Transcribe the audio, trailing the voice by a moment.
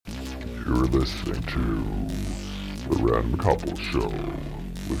You're listening to the Random Couple Show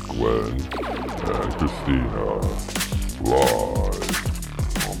with Glenn and Christina, live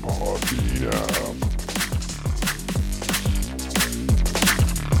on Podbean app.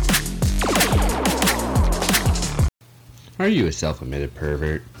 Are you a self-admitted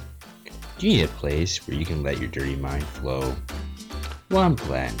pervert? Do you need a place where you can let your dirty mind flow? Well, I'm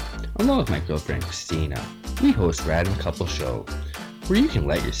Glenn. Along with my girlfriend Christina, we host Random Couple Show, where you can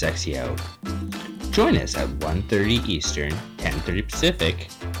let your sexy out. Join us at 1:30 Eastern, 10:30 Pacific,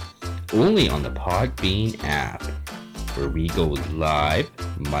 only on the Podbean app, where we go live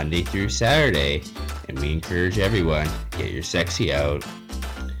Monday through Saturday, and we encourage everyone to get your sexy out.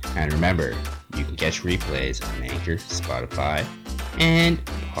 And remember, you can catch replays on Anchor, Spotify, and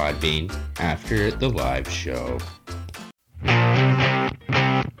Podbean after the live show.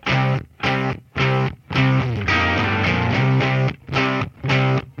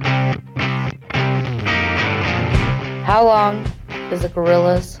 How long is a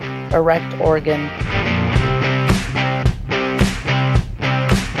gorilla's erect organ?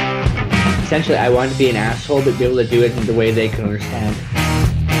 Essentially, I want to be an asshole, but be able to do it in the way they can understand.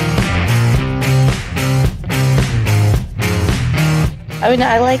 I mean,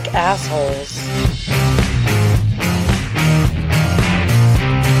 I like assholes.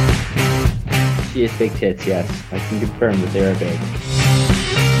 She has big tits, yes. I can confirm that they are big.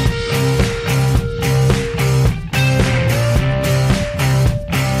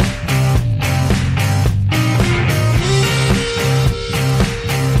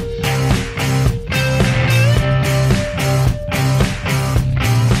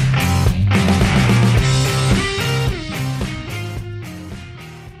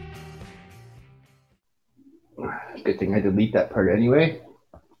 Good thing I delete that part anyway.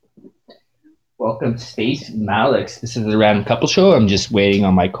 Welcome, Space Malix. This is the Random Couple Show. I'm just waiting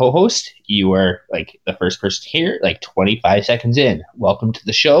on my co-host. You are like the first person here, like 25 seconds in. Welcome to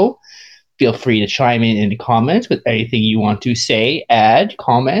the show. Feel free to chime in the comments with anything you want to say, add,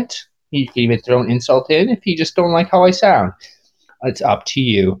 comment. You can even throw an insult in if you just don't like how I sound. It's up to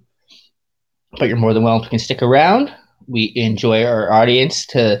you. But you're more than welcome to stick around. We enjoy our audience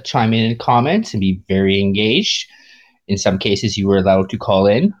to chime in comments and be very engaged. In some cases, you were allowed to call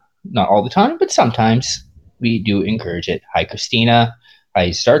in. Not all the time, but sometimes we do encourage it. Hi, Christina. Hi,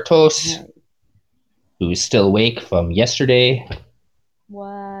 Zartos, who's still awake from yesterday.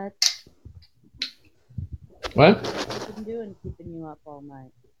 What? What? What have you been doing keeping you up all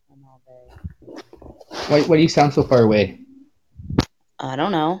night and all day? Why do you sound so far away? I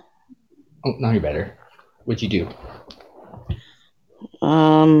don't know. Oh, now you're better. What'd you do?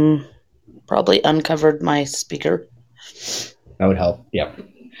 Probably uncovered my speaker. That would help. Yep.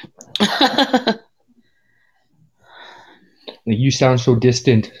 You sound so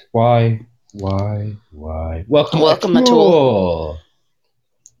distant. Why? Welcome, Atul.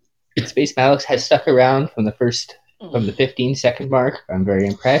 Space Malix has stuck around from the 15-second mark. I'm very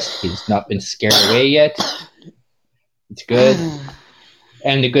impressed. He's not been scared away yet. It's good.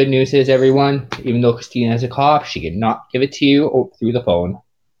 And the good news is, everyone, even though Christina has a cough, she cannot give it to you through the phone.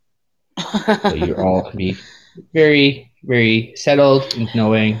 So you're all going to be very, very settled in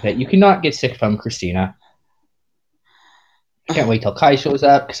knowing that you cannot get sick from Christina. I can't wait till Kai shows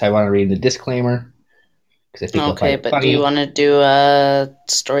up because I want to read the disclaimer. I think okay, but funny. Do you want to do a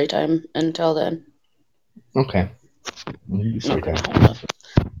story time until then? Okay. Do story time.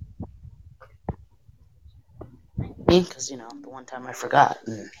 Because, the one time I forgot,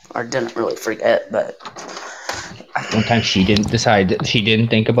 or didn't really forget, but... One time she didn't decide that she didn't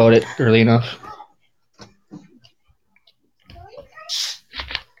think about it early enough.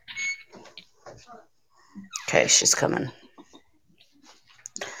 Okay, she's coming.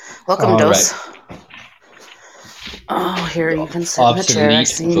 Welcome, Dos. Right. Oh, here, you can sit in the chair. I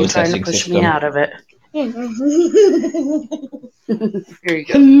see you trying to push me out of it. Here you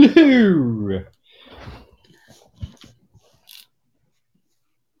go. Hello.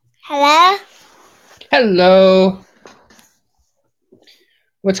 Hello? Hello.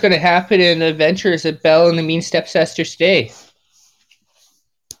 What's going to happen in the adventures of Belle and the Mean Stepsisters today?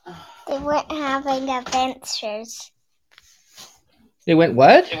 They weren't having adventures. They went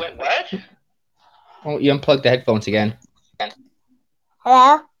what? Oh, you unplugged the headphones again.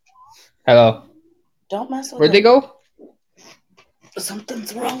 Hello? Don't mess with Where'd they go?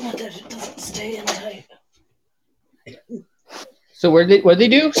 Something's wrong with it. It doesn't stay in tight. So what'd they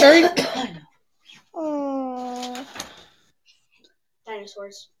do? Sorry?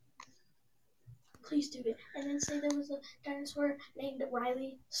 Dinosaurs. Please do it. And then say there was a dinosaur named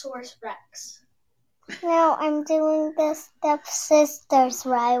Riley Source Rex. No, I'm doing the stepsisters,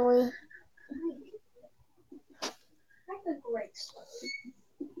 Riley. That's a great story.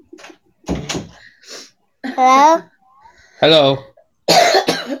 Hello? Hello.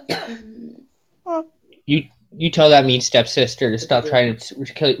 You tell that mean stepsister to stop trying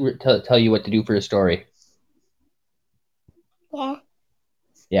to tell you what to do for a story. Yeah.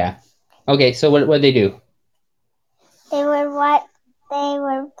 Yeah. Okay, so what did they do? They were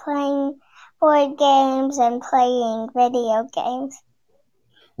playing board games and playing video games.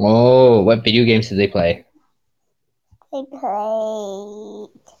 Oh, what video games did they play? They played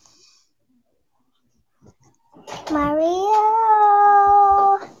Mario.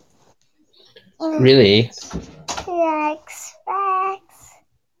 Really? Xbox.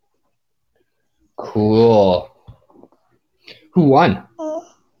 Cool. Who won?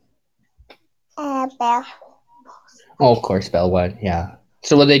 Bell. Oh, of course, Bell won. Yeah.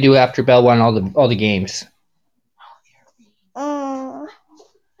 So what did they do after Bell won all the games?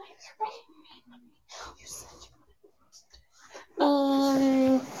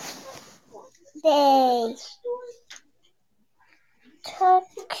 They took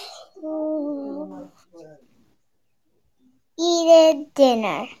eat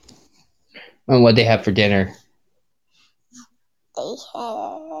dinner. And what they have for dinner? They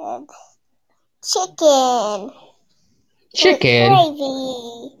had chicken. Chicken. With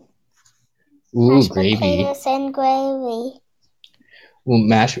gravy. Ooh, Mashed gravy. potatoes and gravy. Ooh,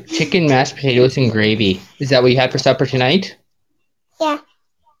 chicken, mashed potatoes, and gravy. Is that what you had for supper tonight? Yeah.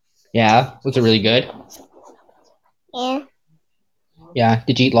 Yeah. Was it really good? Yeah. Yeah.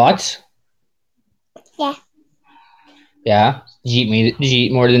 Did you eat lots? Yeah. Yeah. Did you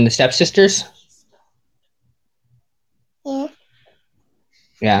eat more than the stepsisters? Yeah.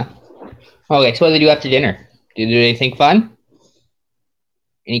 Yeah. Okay, so what did they do after dinner? Did they do anything fun?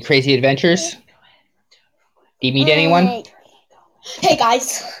 Any crazy adventures? Did you meet anyone? Hey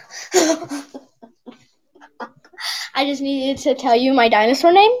guys. I just needed to tell you my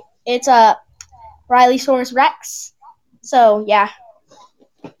dinosaur name. It's Rileysaurus Rex. So yeah.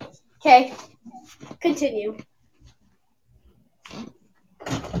 Okay. Continue.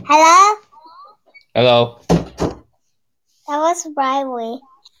 Hello? Hello. That was Riley.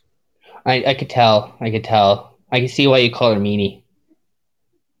 I could tell. I could tell. I can see why you call her Meanie.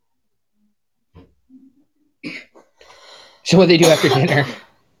 So what did they do after dinner?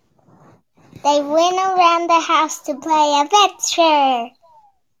 They went around the house to play adventure.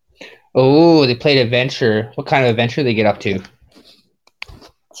 Oh, they played adventure. What kind of adventure did they get up to?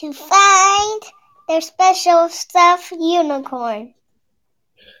 To find their special stuffed unicorn.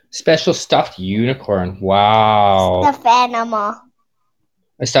 Special stuffed unicorn. Wow. Stuffed animal.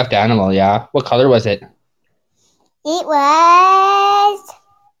 A stuffed animal, yeah. What color was it? It was...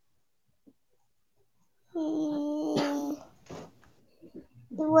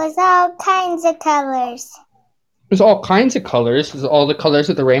 It was all kinds of colors. There's all kinds of colors. There's all the colors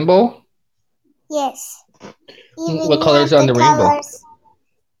of the rainbow? Yes. What colors are on the rainbow? Colors.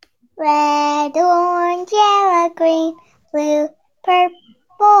 Red, orange, yellow, green, blue,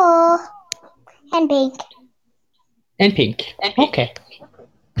 purple, and pink. And pink. Okay.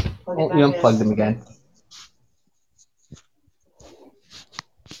 Oh, you unplugged them again.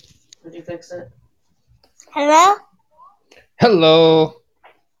 Did you fix it? Hello? Hello.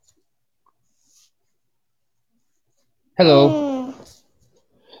 Hello.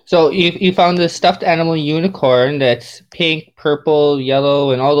 So you found the stuffed animal unicorn that's pink, purple,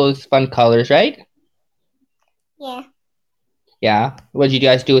 yellow, and all those fun colors, right? Yeah. Yeah. What did you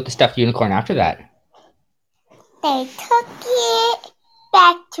guys do with the stuffed unicorn after that? They took it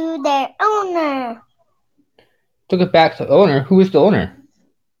back to their owner. Took it back to the owner. Who was the owner?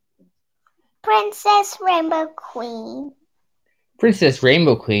 Princess Rainbow Queen. Princess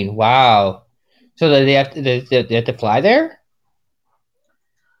Rainbow Queen. Wow. So they have to fly there?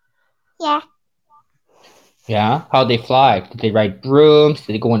 Yeah. Yeah. How'd they fly? Did they ride brooms?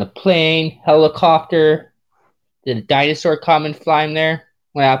 Did they go on a plane, helicopter? Did a dinosaur come and fly them there?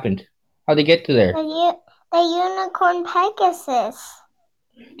 What happened? How'd they get to there? The unicorn Pegasus.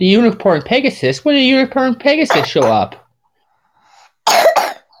 The unicorn Pegasus? When did the unicorn Pegasus show up?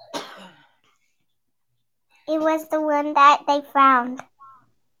 It was the one that they found.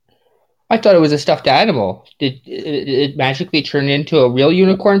 I thought it was a stuffed animal. Did it magically turn into a real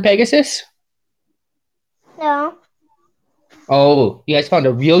unicorn Pegasus? No. Oh, you guys found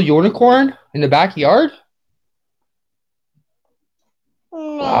a real unicorn in the backyard?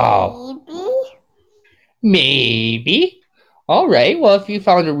 Wow. Maybe. All right. Well, if you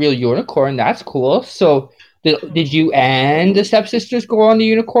found a real unicorn, that's cool. So, did you and the stepsisters go on the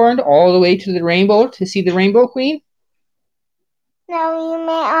unicorn all the way to the rainbow to see the Rainbow Queen? No, you meant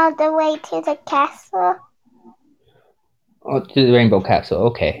all the way to the castle. Oh, to the Rainbow Castle.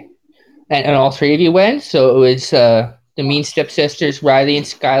 Okay. And all three of you went. So it was the mean stepsisters, Riley and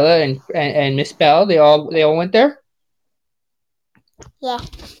Skyla, and Miss Bell. They all went there. Yeah.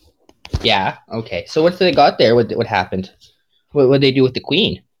 Yeah. Okay. So once they got there, what happened? What did they do with the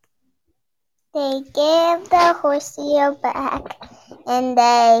queen? They gave the horse ear back, and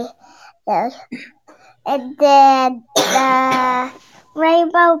then the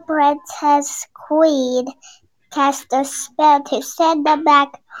Rainbow Princess Queen cast a spell to send them back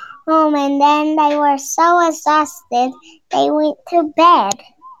home, and then they were so exhausted they went to bed.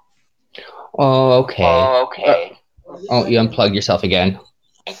 Oh, okay. Oh, you unplugged yourself again.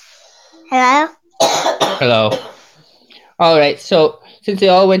 Hello? Hello. All right. So since they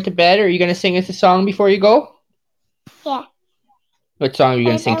all went to bed, are you going to sing us a song before you go? Yeah. What song are you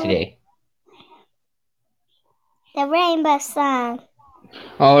going to sing today? The Rainbow Song.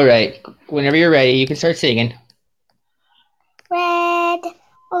 All right. Whenever you're ready, you can start singing. Red,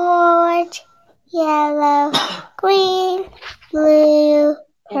 orange, yellow, green, blue,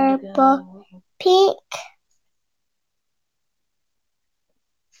 purple, pink.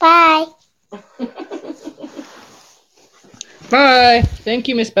 Bye. Bye. Thank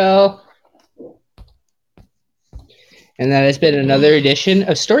you, Miss Bell. And that has been another edition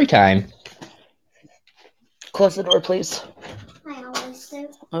of Storytime. Close the door, please. I always do.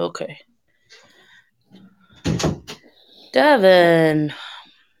 Okay. Devin.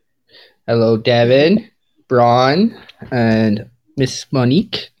 Hello, Devin, Braun, and Miss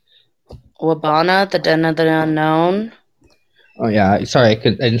Monique. Wabana, the Den of the Unknown. Oh yeah, sorry, I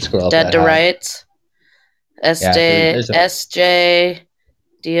didn't scroll up Dead that to high. Rights. there's a- SJ.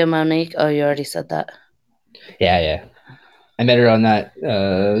 Dia Monique. Oh, you already said that. Yeah. I met her on that.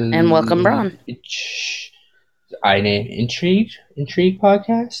 And welcome, Braun. Intrigue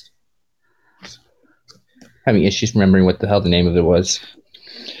podcast. Having issues remembering what the hell the name of it was.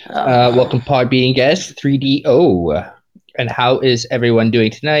 Welcome, Podbean guest 3DO. And how is everyone doing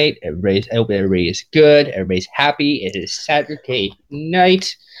tonight? I hope everybody is good. Everybody's happy. It is Saturday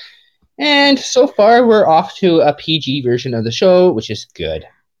night. And so far, we're off to a PG version of the show, which is good.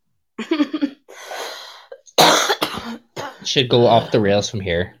 Should go off the rails from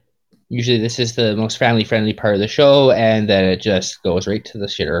here. Usually this is the most family-friendly part of the show, and then it just goes right to the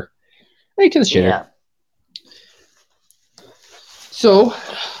shitter. Yeah. So,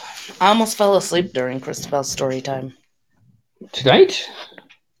 I almost fell asleep during Christabel's story time. tonight?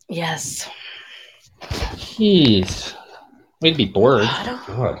 Yes. Jeez. We'd be bored.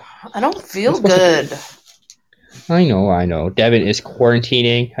 I don't feel good. I know. Devin is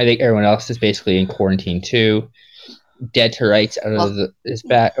quarantining. I think everyone else is basically in quarantine too. Dead to rights out of his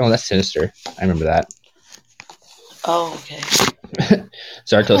back. Oh, that's sinister. I remember that. Oh, okay.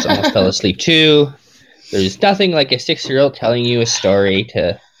 Zartos almost fell asleep too. There's nothing like a 6-year-old telling you a story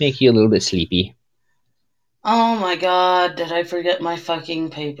to make you a little bit sleepy. Oh my god, did I forget my fucking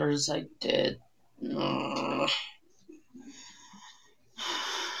papers? I did. Ugh.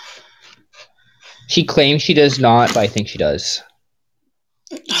 She claims she does not, but I think she does.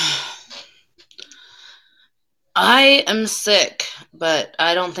 I am sick, but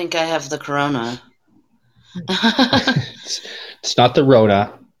I don't think I have the corona. It's not the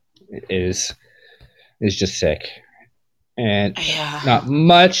Rona. It is just sick. And Yeah. not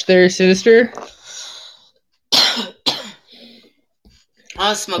much there, sinister.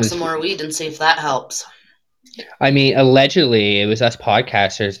 I'll smoke some more weed and see if that helps. I mean, allegedly, it was us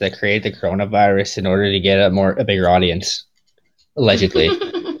podcasters that created the coronavirus in order to get a bigger audience. Allegedly.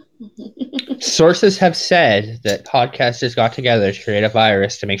 Sources have said that podcasters got together to create a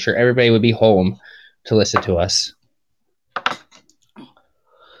virus to make sure everybody would be home to listen to us.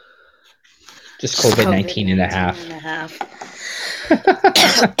 Just COVID-19 and a half.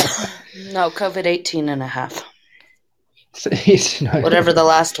 No, COVID-18 and a half. Not, whatever the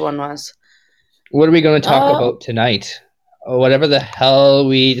last one was. What are we going to talk about tonight? Whatever the hell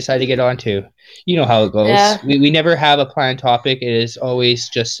we decide to get onto. You know how it goes. Yeah. We never have a planned topic. It is always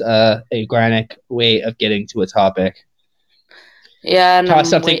just a organic way of getting to a topic. Yeah, and Toss I'm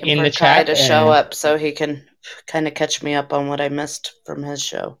something waiting in for the Kai chat to show and- up so he can kind of catch me up on what I missed from his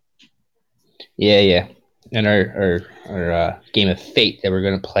show. Yeah. And our game of fate that we're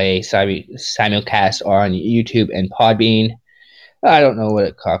going to play simulcast on YouTube and Podbean. I don't know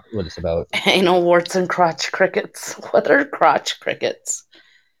what it's about. Anal warts and crotch crickets. What are crotch crickets?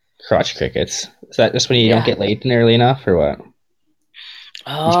 Crotch crickets. Is that just when you Yeah. don't get laid nearly enough, or what?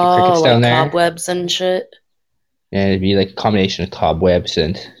 Oh, crickets like down there? cobwebs and shit. Yeah, it'd be like a combination of cobwebs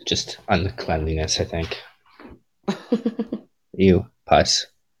and just uncleanliness, I think. You puss.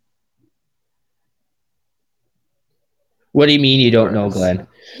 What do you mean you don't know, Glenn?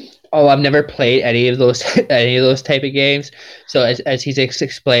 Oh, I've never played any of those type of games. So as he's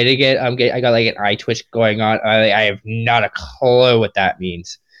explaining it, I got like an eye twitch going on. I have not a clue what that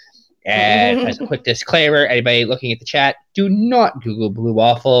means. And as a quick disclaimer, anybody looking at the chat, do not Google Blue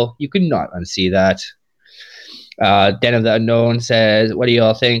Waffle. You could not unsee that. Den of the Unknown says, what do you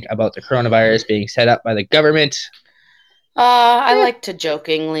all think about the coronavirus being set up by the government? I like to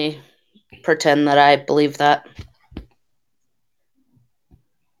jokingly pretend that I believe that.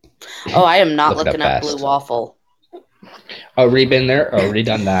 Oh, I am not looking up Blue Waffle. Already been there, already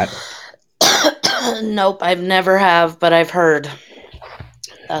done that. Nope, I've never have, but I've heard.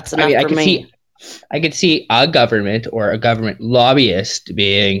 That's enough for me. I could see a government or a government lobbyist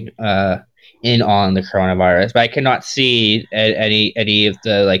being in on the coronavirus, but I cannot see any of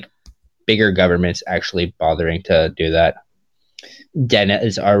the like bigger governments actually bothering to do that. Dennett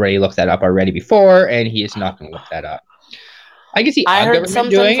has already looked that up already before, and he is not going to look that up. I can see I heard government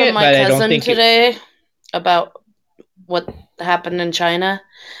something doing from it, my but I don't cousin think today about what happened in China,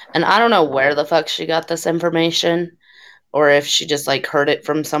 and I don't know where the fuck she got this information, or if she just like heard it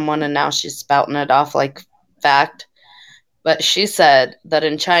from someone and now she's spouting it off like fact. But she said that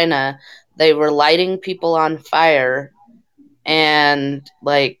in China they were lighting people on fire and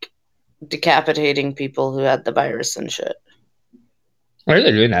like decapitating people who had the virus and shit. Or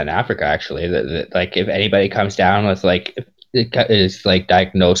they're doing that in Africa, actually. Like, if anybody comes down with like is like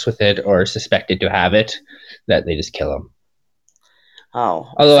diagnosed with it or suspected to have it, that they just kill them. Oh,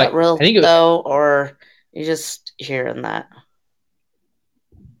 although is that real though, or you just hearing that?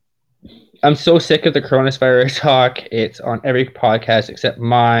 I'm so sick of the coronavirus talk. It's on every podcast except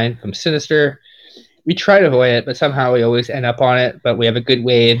mine from Sinister. We try to avoid it, but somehow we always end up on it. But we have a good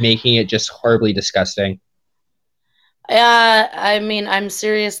way of making it just horribly disgusting. Yeah, I mean, I'm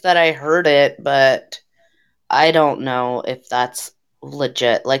serious that I heard it, but I don't know if that's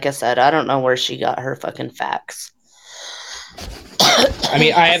legit. Like I said, I don't know where she got her fucking facts. I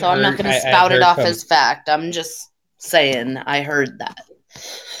mean, I'm not going to spout it off as fact. I'm just saying I heard that.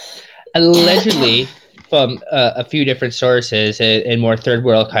 Allegedly, from a few different sources in more third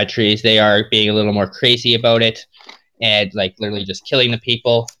world countries, they are being a little more crazy about it and like literally just killing the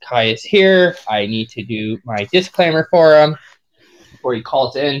people. Kai is here. I need to do my disclaimer for him before he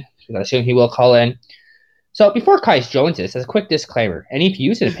calls in, because I assume he will call in. So before Kai joins us, as a quick disclaimer, any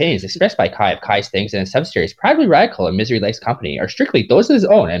views and opinions expressed by Kai of Kai's Things and his subsidiaries, Proudly Radical and Misery Likes Company, are strictly those of his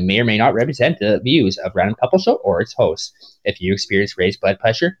own and may or may not represent the views of Random Couple Show or its hosts. If you experience raised blood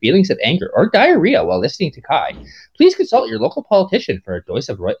pressure, feelings of anger, or diarrhea while listening to Kai, please consult your local politician for a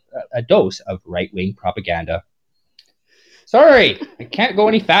dose of right-wing propaganda. Sorry, I can't go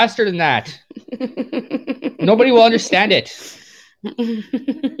any faster than that. Nobody will understand it.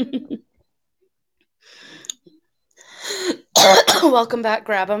 Welcome back,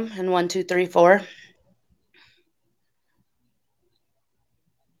 grab 'em in 1, 2, 3, 4.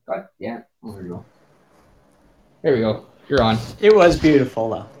 Yeah, there we go. There we go. You're on. It was beautiful,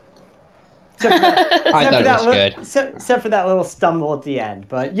 though. I thought it was good. Except for that little stumble at the end,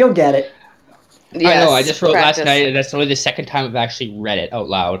 but you'll get it. Yes, I know. I just wrote practice. last night, and that's only the second time I've actually read it out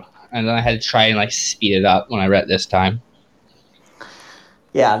loud, and then I had to try and like speed it up when I read it this time.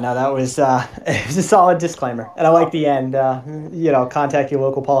 Yeah, no, that was it was a solid disclaimer, and I like the end. Contact your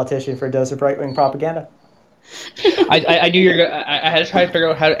local politician for a dose of right-wing propaganda. I knew you're gonna. I had to try to figure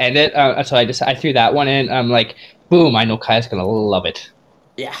out how to end it, so I threw that one in. I'm like, boom! I know Kai's gonna love it.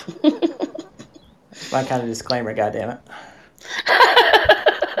 Yeah, my kind of disclaimer. Goddammit.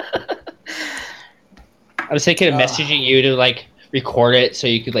 I was thinking of messaging you to like record it so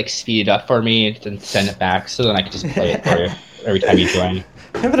you could like speed it up for me and then send it back, so then I could just play it for you every time you join.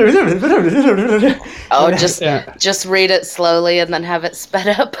 Oh, just read it slowly and then have it sped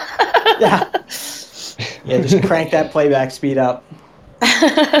up. Yeah, just crank that playback speed up.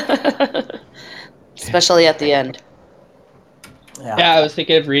 Especially at the end. Yeah, I was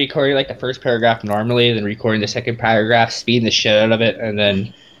thinking of recording like the first paragraph normally, then recording the second paragraph, speeding the shit out of it, and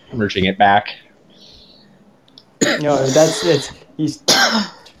then merging it back. No, he's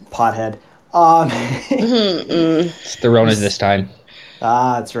pothead. It's the Ronas this time.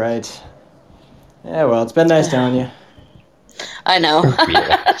 Ah, that's right. Yeah, well, it's been nice knowing you. I know.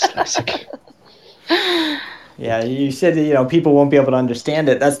 Yeah, you said that, people won't be able to understand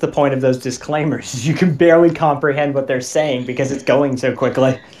it. That's the point of those disclaimers. You can barely comprehend what they're saying because it's going so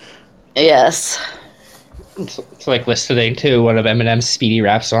quickly. Yes. It's like listening to one of Eminem's speedy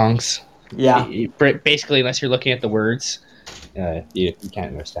rap songs. Yeah. Basically, unless you're looking at the words. you can't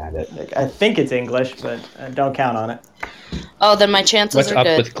understand it. Like, I think it's English, but don't count on it. Oh, then my chances What's are up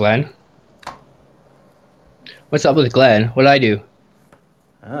good. with Glenn? What's up with Glenn? What did I do?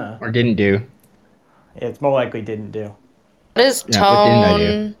 Or didn't do? It's more likely didn't do. What is Yeah, what didn't I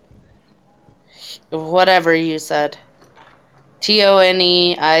do? tone? Whatever you said.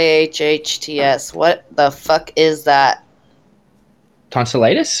 TONEIHHTS. What the fuck is that?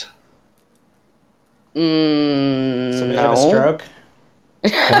 Tonsillitis? Somebody have a No. stroke?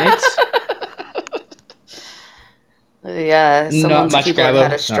 Points? Yeah, Not someone's much, keyboard Grabo. had a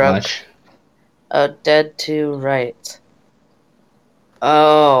Not stroke. much. Oh, dead to right.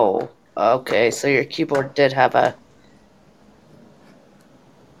 Oh, okay. So your keyboard did have a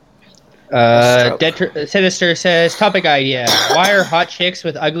stroke. Sinister says, topic idea. Why are hot chicks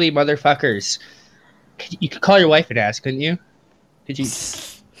with ugly motherfuckers? You could call your wife and ask, couldn't you? Could you?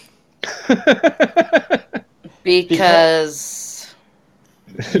 Because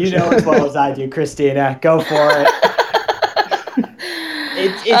You know as well as I do, Christina. Go for it.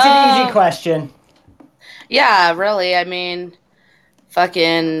 It's an easy question. yeah, really. I mean,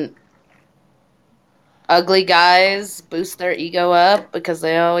 fucking ugly guys boost their ego up because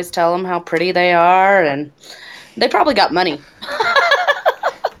they always tell them how pretty they are, and they probably got money.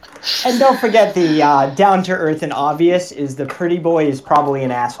 And don't forget the down to earth and obvious is the pretty boy is probably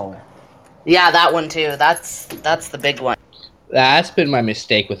an asshole. Yeah, that one too. That's the big one. That's been my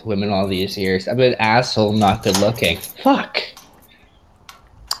mistake with women all these years. I've been an asshole, not good looking. Fuck.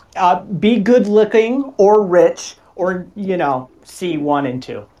 Be good looking or rich or, C 1 and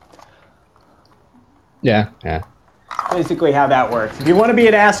 2. Yeah. Basically how that works. If you want to be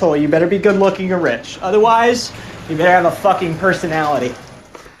an asshole, you better be good looking or rich. Otherwise, you better have a fucking personality.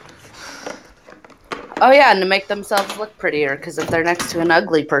 Oh yeah, and to make themselves look prettier, because if they're next to an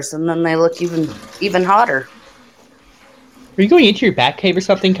ugly person, then they look even hotter. Are you going into your bat cave or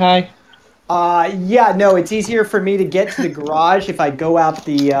something, Kai? Yeah, no, it's easier for me to get to the garage if I go out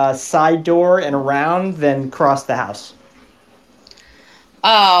the side door and around than cross the house.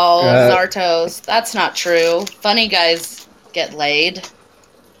 Oh, Zartos, that's not true. Funny guys get laid.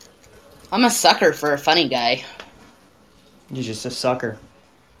 I'm a sucker for a funny guy. You're just a sucker.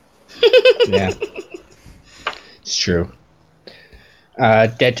 Yeah. It's true.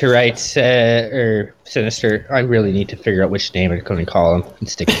 Dead to Rights, or Sinister, I really need to figure out which name I'm going to call him and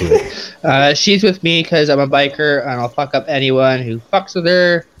stick to it. She's with me because I'm a biker and I'll fuck up anyone who fucks with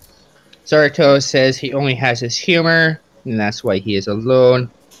her. Zarto says he only has his humor and that's why he is alone.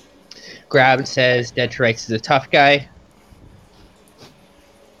 Grab says Dead to Rights is a tough guy.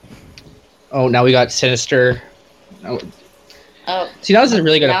 Oh, now we got Sinister. Oh. See, now this is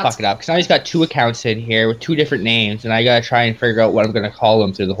really going to fuck it up, because now he's got 2 accounts in here with 2 different names, and I got to try and figure out what I'm going to call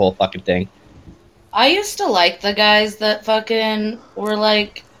them through the whole fucking thing. I used to like the guys that fucking were,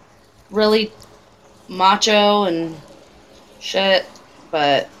 like, really macho and shit,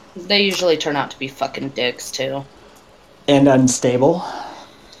 but they usually turn out to be fucking dicks, too. And unstable.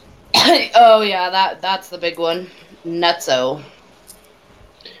 Oh, yeah, that's the big one. Nutso.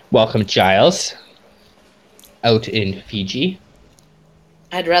 Welcome, Giles. Out in Fiji.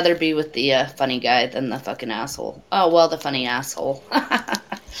 I'd rather be with the funny guy than the fucking asshole. Oh, well, the funny asshole.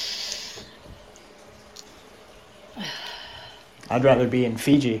 I'd rather be in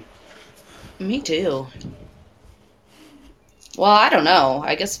Fiji. Me too. Well, I don't know.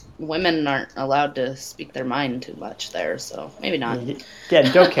 I guess women aren't allowed to speak their mind too much there, so maybe not.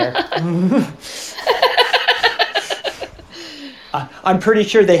 Yeah, don't care. I'm pretty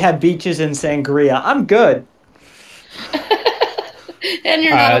sure they have beaches in Sangria. I'm good. And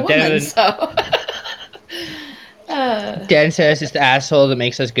you're not a woman, so... Dan says it's the asshole that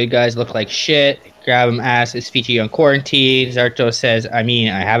makes us good guys look like shit. Grab him ass, is Fiji on quarantine? Zarto says, I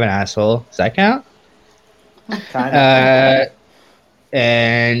have an asshole. Does that count? Kind of.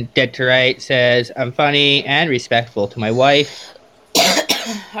 And Dead to Right says, I'm funny and respectful to my wife.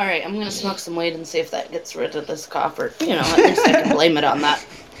 Alright, I'm gonna smoke some weed and see if that gets rid of this cough, or, at least I can blame it on that.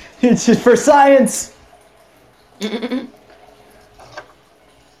 It's just for science.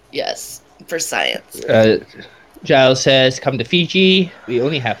 Yes, for science. Giles says, come to Fiji. We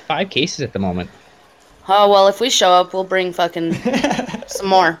only have 5 cases at the moment. Oh, well, if we show up, we'll bring fucking some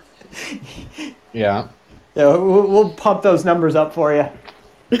more. Yeah. Yeah, we'll pump those numbers up for you.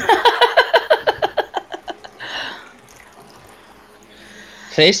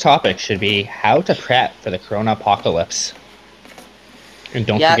 Today's topic should be how to prep for the corona apocalypse. And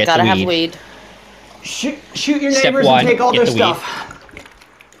don't forget gotta the have weed. weed. Shoot your Step neighbors 1, and take all get their the stuff.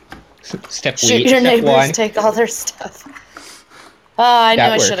 Shoot your neighbors, 1. take all their stuff. I knew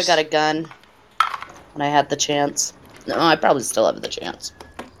That I should have works. got a gun when I had the chance. No, I probably still have the chance.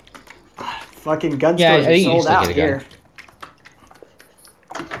 Fucking gun Yeah, stores I are think you sold still out get a gun. here.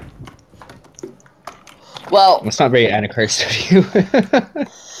 Well, It's not very anarchist of you.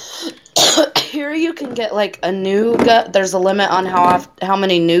 here you can get like a new gun. There's a limit on how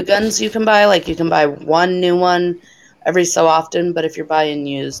many new guns you can buy. Like you can buy one new one every so often, but if you're buying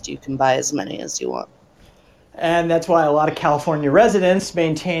used, you can buy as many as you want. And that's why a lot of California residents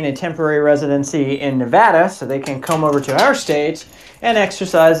maintain a temporary residency in Nevada so they can come over to our state and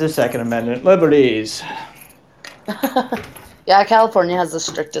exercise their Second Amendment liberties. Yeah, California has the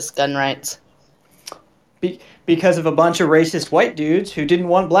strictest gun rights. Because of a bunch of racist white dudes who didn't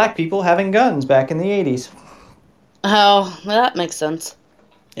want black people having guns back in the 80s. Oh, that makes sense.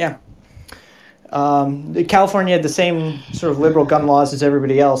 Yeah. California had the same sort of liberal gun laws as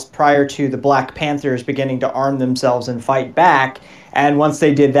everybody else prior to the Black Panthers beginning to arm themselves and fight back. And once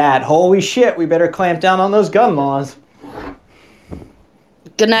they did that, holy shit, we better clamp down on those gun laws.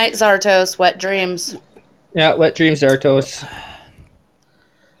 Good night, Zartos. Wet dreams. Yeah, wet dreams, Zartos.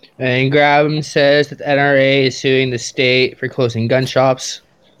 And Graham says that the NRA is suing the state for closing gun shops.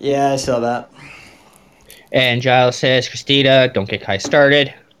 Yeah, I saw that. And Giles says, Christina, don't get Kai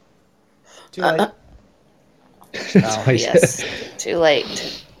started. Too late. That's what he Yes, said. too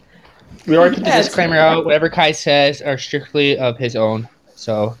late. We already put the disclaimer out. Whatever Kai says are strictly of his own.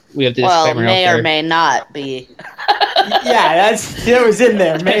 So we have the Well, disclaimer may out or there. may not be. Yeah, it was in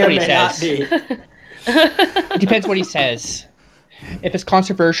there. May or That's what he may not says. be. It depends what he says. If it's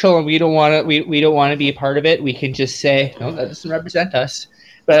controversial and we don't want to, we don't want to be a part of it, we can just say no, that doesn't represent us.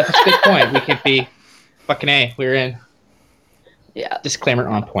 But if it's a good point, we could be fucking A. We're in. Yeah. Disclaimer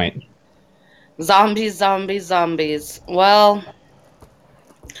on point. Zombies, zombies, zombies. Well,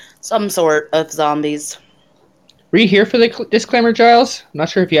 some sort of zombies. Were you here for the disclaimer, Giles? I'm not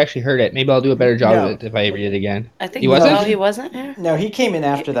sure if you actually heard it. Maybe I'll do a better job No. of it if I read it again. I think He wasn't? Oh, he wasn't here. No, he came in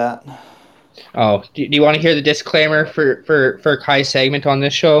after that. Oh, do you want to hear the disclaimer for Kai's segment on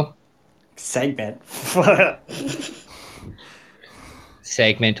this show? Segment.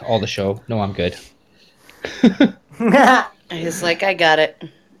 Segment, all the show. No, I'm good. He's like, I got it.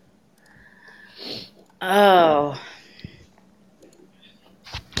 Oh.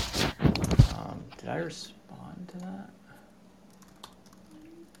 Did I respond to that?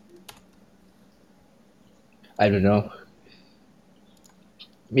 I don't know.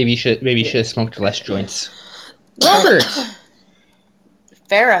 Maybe you should have smoked less joints. Robert!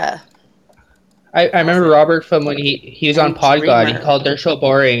 Farrah. I remember Robert from when he was on Pod God. He Dreamer. called their show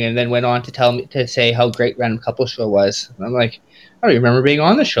boring and then went on to say how great Random Couple Show was. And I'm like, I don't remember being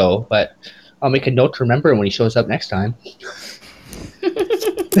on the show, but I'll make a note to remember when he shows up next time.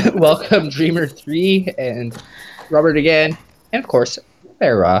 Welcome, Dreamer 3 and Robert again, and of course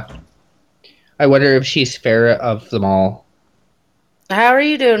Farrah. I wonder if she's Farrah of them all. How are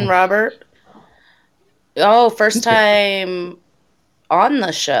you doing, Robert? Oh, first time on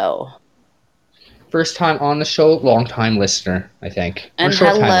the show. First time on the show, long time listener, I think. Or And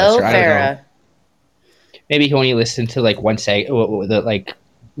short-time hello, listener, I don't know. Farrah. Maybe he only listened to like one the like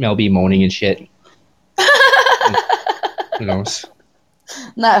Mel B moaning and shit. Who knows?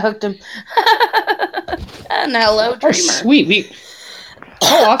 That hooked him. And hello, Dreamer. Oh, sweet.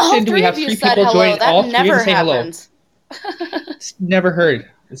 How often do we have 3 people join? That All 3 never and say hello. happens. It's never heard.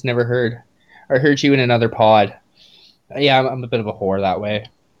 I heard you in another pod. Yeah, I'm a bit of a whore that way.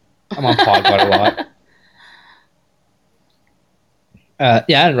 I'm on pod quite a lot.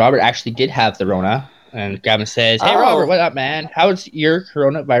 Yeah, and Robert actually did have the Rona. And Gavin says, "Hey, Oh. Robert, what up, man? How's your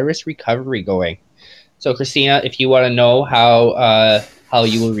coronavirus recovery going?" So, Christina, if you want to know how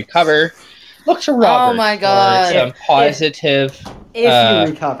you will recover, look to Robert. Oh my for God. some positive If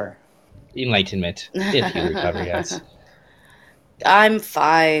you recover. enlightenment. If you recover, yes. I'm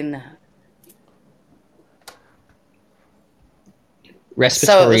fine.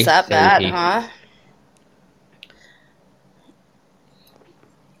 Respiratory So it was that bad, therapy. huh?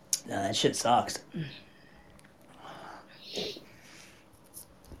 No, that shit sucks.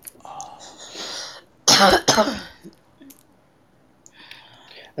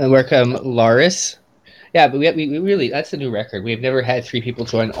 And welcome, Laris. Yeah, but we really, that's a new record. We've never had 3 people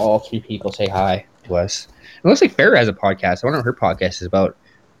join, all 3 people say hi to us. It looks like Farrah has a podcast. I wonder what her podcast is about.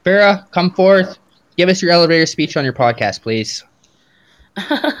 Farrah, come forth. Give us your elevator speech on your podcast, please.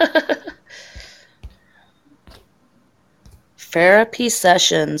 Therapy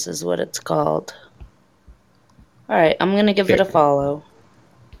Sessions is what it's called. All right, I'm going to give it a follow.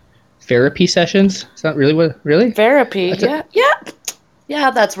 Therapy sessions? Is that really what? Really? Therapy, That's yeah,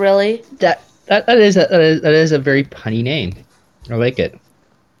 that's really. That is a very punny name. I like it.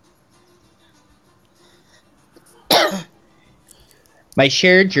 My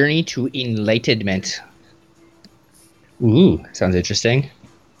shared journey to enlightenment. Ooh, sounds interesting.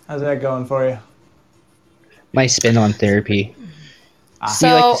 How's that going for you? My spin on therapy. So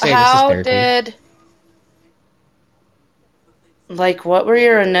We like to say this is how therapy. did, like, what were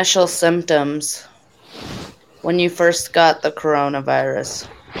your initial symptoms when you first got the coronavirus?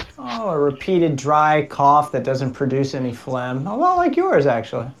 Oh, a repeated dry cough that doesn't produce any phlegm. A lot like yours,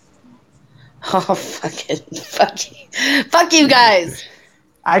 actually. Oh, fuck you guys.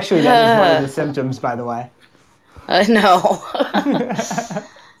 Actually, that is one of the symptoms, by the way. I know.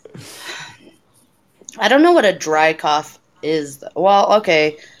 I don't know what a dry cough is. Well,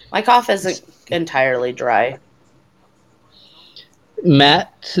 okay. My cough isn't entirely dry.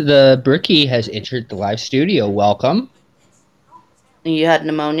 Matt the Brookie has entered the live studio. Welcome. You had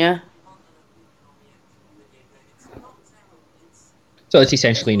pneumonia? So it's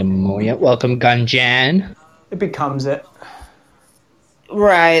essentially pneumonia. Welcome, Gunjan. It becomes it.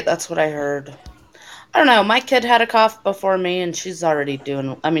 Right, that's what I heard. I don't know. My kid had a cough before me, and she's already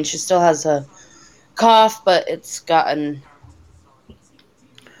doing. I mean, she still has a cough, but it's gotten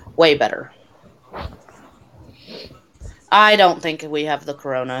way better. I don't think we have the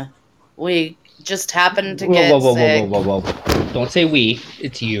corona. We just happened to get sick. Whoa. Don't say we.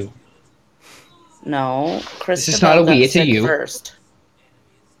 It's you. No, This is not a Christabel we, got it's a sick you. first.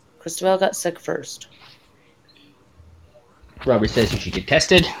 Christabel got sick first. Robert says you should get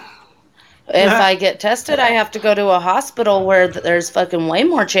tested. If I get tested, I have to go to a hospital where there's fucking way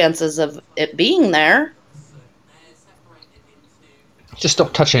more chances of it being there. Just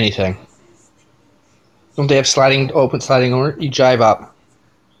don't touch anything. Don't they have sliding door? You drive up.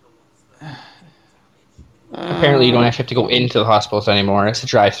 Apparently, you don't actually have to go into the hospitals anymore. It's a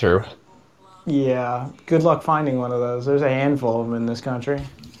drive-through. Yeah, good luck finding one of those. There's a handful of them in this country.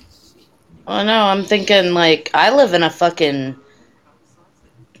 I know, I'm thinking, like, I live in a fucking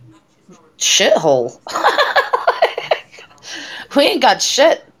shithole. We ain't got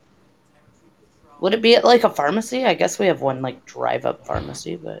shit. Would it be at, like, a pharmacy? I guess we have one, like, drive-up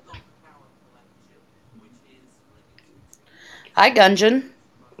pharmacy, but... Hi, Gunjan.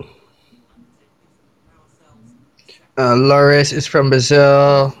 Loris is from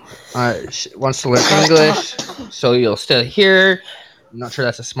Brazil. She wants to learn English, so you'll still hear. I'm not sure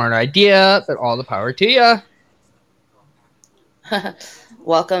that's a smart idea, but all the power to you.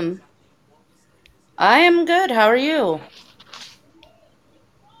 Welcome. I am good. How are you?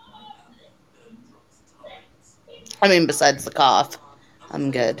 I mean, besides the cough, I'm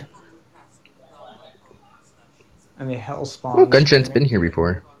good. And the hellspawn. Oh, Gunjan's been here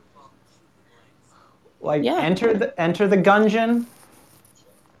before. Like, Yeah. enter the Gungeon.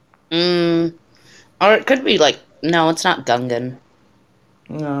 Or it could be like, no, it's not Gungan.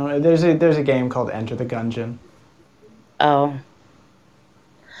 No, there's a game called Enter the Gungeon. Oh.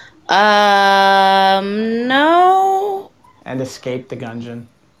 No. And Escape the Gungeon.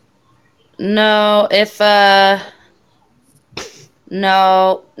 No,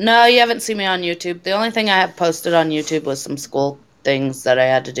 no, you haven't seen me on YouTube. The only thing I have posted on YouTube was some school things that I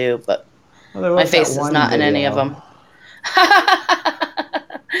had to do, but Well, there my was that face is one not in any of video. them.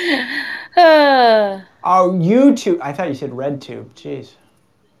 Oh, YouTube. I thought you said RedTube. Jeez.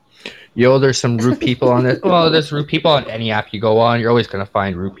 Yo, there's some rude people on this. Well, there's rude people on any app you go on. You're always going to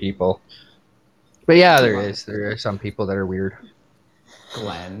find rude people. But yeah, there is. There are some people that are weird.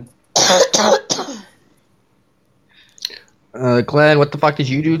 Glenn. Glenn, what the fuck did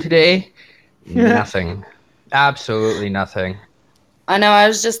you do today? Nothing. Absolutely nothing. I know, I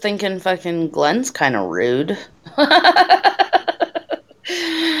was just thinking fucking Glenn's kind of rude. Other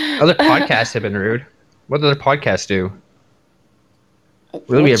podcasts have been rude. What do other podcasts do?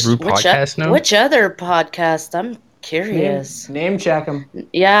 Really, we have rude podcasts now? Which other podcast? I'm curious. Name check them.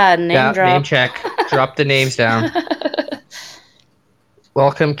 Yeah, name drop. Name check. Drop the names down.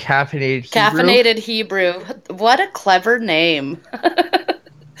 Welcome, Caffeinated Hebrew. Caffeinated Hebrew. What a clever name.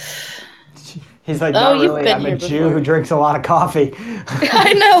 He's like, not really. I'm a Jew who drinks a lot of coffee.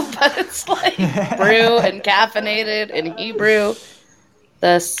 I know, but it's like brew and caffeinated and Hebrew.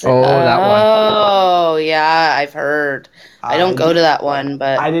 That one. Oh, yeah, I've heard. I don't go to that one,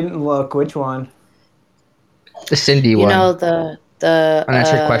 but I didn't look. Which one? The Cindy one. You know, the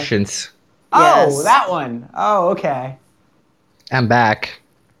unanswered questions. Oh, yes. that one. Oh, okay. I'm back.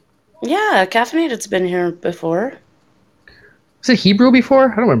 Yeah, Caffeinated's been here before. Was it Hebrew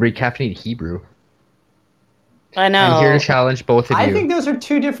before? I don't remember Caffeinated Hebrew. I know. I'm here to challenge both of you. I think those are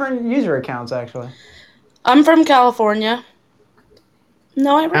two different user accounts, actually. I'm from California.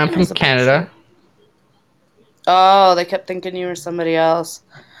 No, I'm from Canada. Oh, they kept thinking you were somebody else.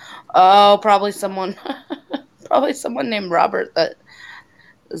 Oh, probably someone named Robert that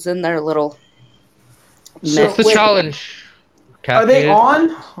is in their little So, It's the wait, challenge. Are they Caffeinated.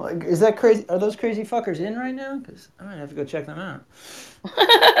 on? Like, is that crazy? Are those crazy fuckers in right now? Because I might have to go check them out.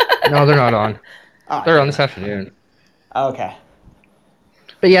 No, they're not on. Oh, They're on damn this it. afternoon. Okay.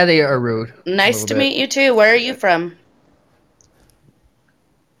 But yeah, they are rude. Nice to meet you too. Where are you from?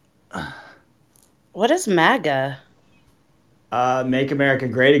 What is MAGA? Make America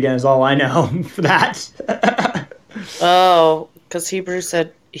Great Again is all I know for that. Oh, because Hebrew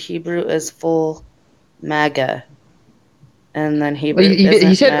said Hebrew is full MAGA. And then Hebrew Well, he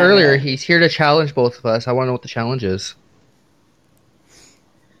isn't said MAGA. earlier he's here to challenge both of us. I want to know what the challenge is.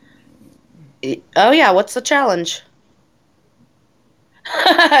 Oh yeah, what's the challenge?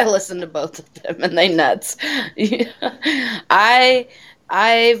 I listened to both of them and they nuts.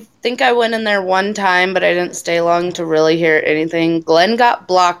 I think I went in there one time, but I didn't stay long to really hear anything. Glenn got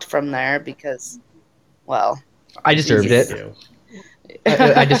blocked from there because, well, I deserved it.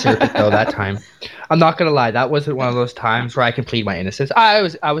 I deserved it though that time. I'm not gonna lie, that wasn't one of those times where I can plead my innocence. I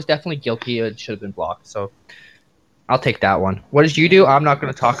was definitely guilty. It should have been blocked. So I'll take that one. What did you do? I'm not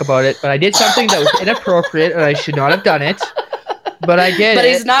gonna talk about it, but I did something that was inappropriate and I should not have done it. But I did. But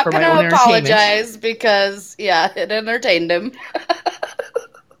he's not for going my own to entertainment. apologize because, yeah, it entertained him.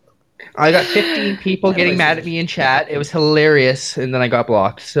 I got 15 people getting mad at me in chat. It was hilarious, and then I got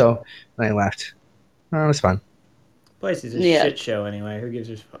blocked. So then I left. Oh, it was fun. Place is a Yeah. shit show anyway. Who gives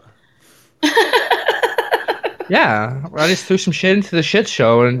a fuck? Yeah, I just threw some shit into the shit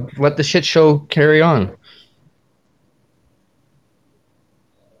show and let the shit show carry on.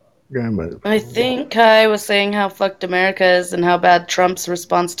 I think I was saying how fucked America is and how bad Trump's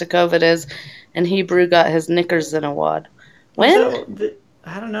response to COVID is, and Hebrew got his knickers in a wad. When? So,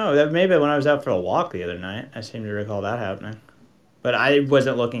 I don't know. That maybe when I was out for a walk the other night. I seem to recall that happening. But I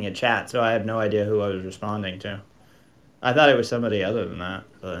wasn't looking at chat, so I have no idea who I was responding to. I thought it was somebody other than that,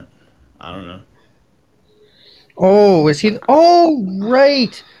 but I don't know. Oh, is he? Oh,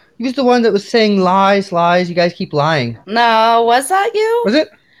 right. He was the one that was saying lies, lies. You guys keep lying. No, was that you? Was it?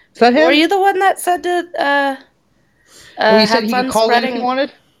 Is that him? Were you the one that said to Oh, you said have he fun could call in if he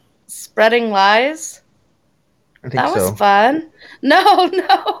wanted? spreading lies? I think That was so. fun. No,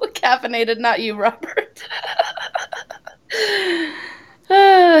 caffeinated, not you, Robert.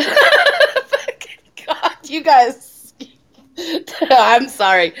 God, you guys. I'm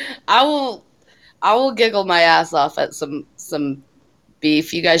sorry. I will giggle my ass off at some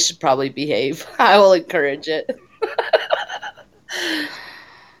beef. You guys should probably behave. I will encourage it.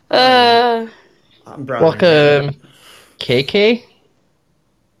 Welcome, KK.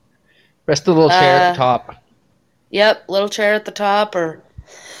 Rest the little chair at the top. Yep, little chair at the top. Or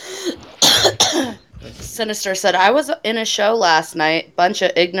Sinister said, I was in a show last night. Bunch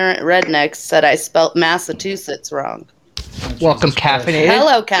of ignorant rednecks said I spelt Massachusetts wrong. Welcome, caffeinated.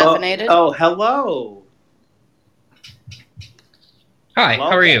 Hello, caffeinated. Oh, hello. Hi,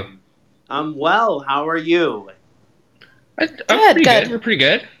 how are you? I'm well. How are you? I'm pretty good. We're pretty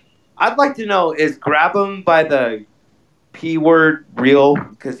good. I'd like to know, is grab him by the P word real?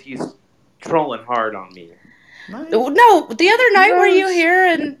 Because he's trolling hard on me. No, the other night were you here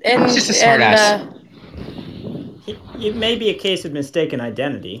and He's just a smart ass. It may be a case of mistaken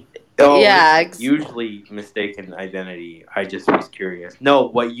identity. Oh, yeah, usually mistaken identity. I just was curious. No,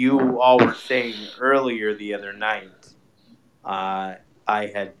 what you all were saying earlier the other night, I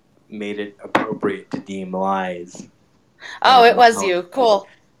had made it appropriate to deem lies. Oh, it was you. Cool.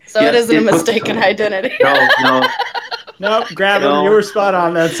 So Yes, it isn't a it was- mistaken identity. No. Nope, grab him. You were spot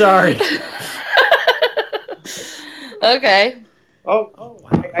on that. Sorry. Okay. Oh,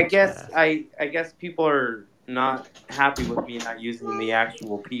 I guess people are not happy with me not using the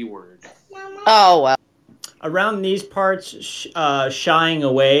actual P word. Oh, well. Around these parts, shying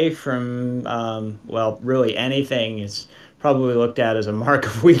away from, really anything is probably looked at as a mark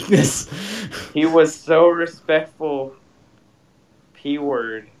of weakness. He was so respectful. P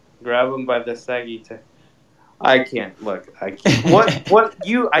word. Grab him by the saggy. I can't look. I can't.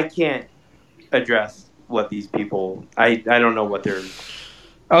 I can't address what these people. I don't know what they're.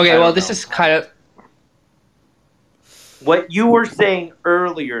 Okay, well, this is kind of what you were saying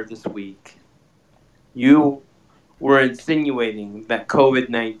earlier this week. You were insinuating that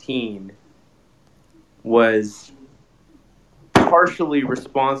COVID-19 was partially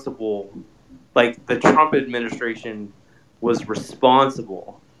responsible, like the Trump administration was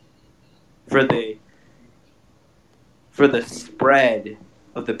responsible for the spread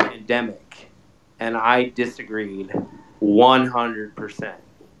of the pandemic, and I disagreed 100%.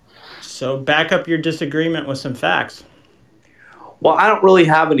 So back up your disagreement with some facts. Well, I don't really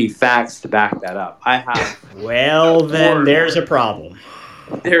have any facts to back that up. I have. Well, then there's a problem.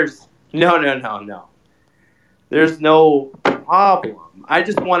 There's no. There's no problem. I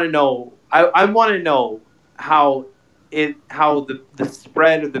just want to know. I want to know how the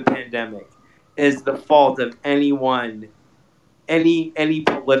spread of the pandemic is the fault of anyone, any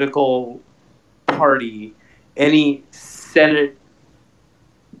political party, any senate,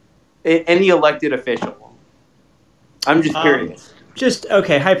 any elected official. I'm just curious.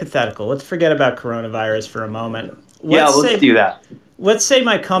 Okay, hypothetical. Let's forget about coronavirus for a moment. Let's do that. Let's say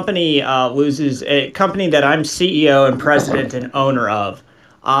my company loses a company that I'm CEO and president and owner of.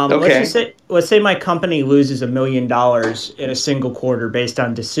 Let's say my company loses $1 million in a single quarter based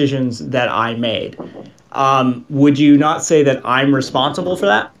on decisions that I made. Would you not say that I'm responsible for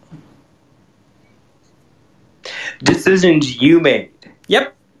that? Decisions you made.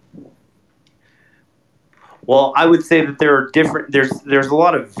 Yep. Well, I would say that there are there's a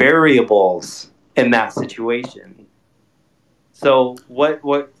lot of variables in that situation. So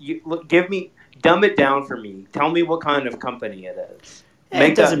dumb it down for me. Tell me what kind of company it is.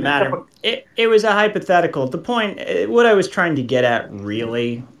 It doesn't matter. It was a hypothetical. The point, what I was trying to get at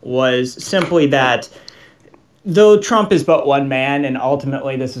really was simply that though Trump is but one man, and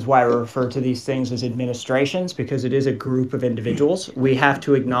ultimately this is why we refer to these things as administrations, because it is a group of individuals, we have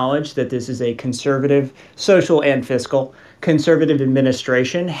to acknowledge that this is a conservative, social and fiscal, conservative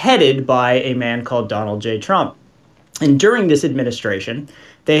administration headed by a man called Donald J. Trump. And during this administration,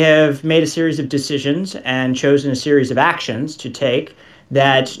 they have made a series of decisions and chosen a series of actions to take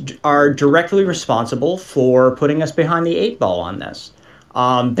that are directly responsible for putting us behind the 8 ball on this.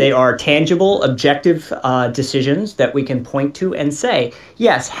 They are tangible, objective decisions that we can point to and say,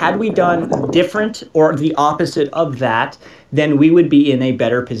 yes, had we done different or the opposite of that, then we would be in a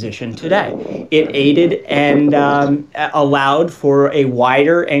better position today. It aided and allowed for a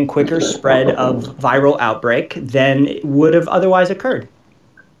wider and quicker spread of viral outbreak than would have otherwise occurred.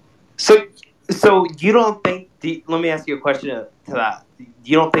 So you don't think? Let me ask you a question to that.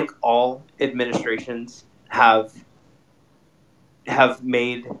 You don't think all administrations have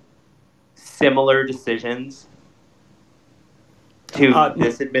made similar decisions to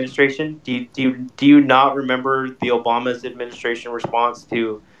this administration? Do you not remember the Obama's administration response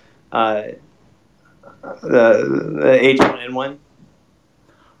to the H1N1?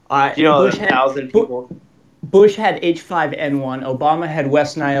 You know, Bush 1,000 people. Bush had H5N1. Obama had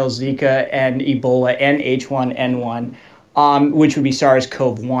West Nile, Zika, and Ebola, and H1N1. Which would be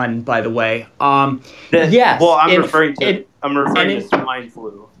SARS-CoV-1, by the way. Yes. Well, I'm referring to swine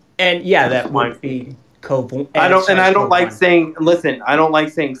flu. And yeah, that would be COVID. I don't like saying. Listen, I don't like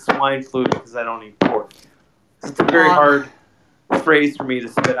saying swine flu because I don't eat pork. It's a very hard phrase for me to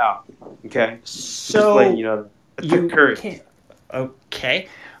spit out. Okay. So just letting you know. Okay.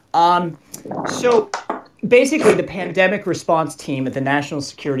 So basically, the pandemic response team at the National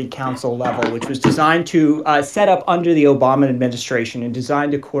Security Council level, which was designed to set up under the Obama administration and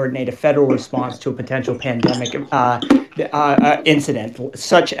designed to coordinate a federal response to a potential pandemic incident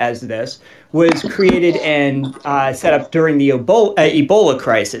such as this, was created and set up during the Ebola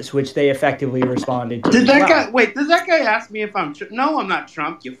crisis, which they effectively responded to. Did that guy ask me if I'm Trump? No, I'm not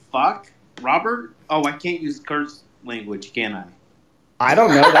Trump, you fuck. Robert? Oh, I can't use curse language, can I? I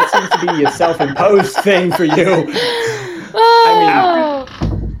don't know. That seems to be a self-imposed thing for you.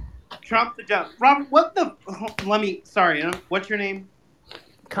 Trump the jump. Robert, what the? Sorry, what's your name?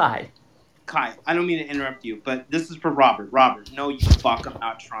 Kai. I don't mean to interrupt you, but this is for Robert. Robert, no, you fuck. I'm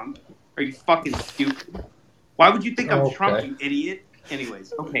not Trump. Are you fucking stupid? Why would you think I'm Trump, you idiot?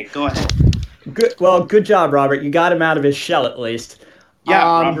 Anyways, okay, go ahead. Good job, Robert. You got him out of his shell at least. Yeah,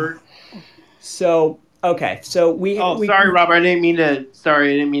 Robert. Okay, so sorry, Robert. I didn't mean to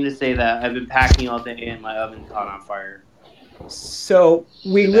say that. I've been packing all day and my oven caught on fire. So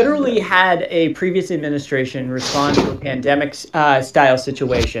we literally had a previous administration respond to a pandemic style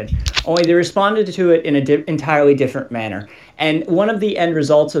situation, only they responded to it in an entirely different manner. And one of the end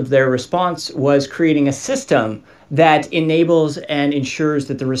results of their response was creating a system that enables and ensures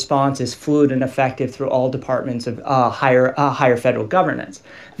that the response is fluid and effective through all departments of higher federal governance.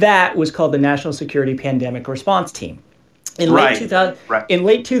 That was called the National Security Pandemic Response Team. In late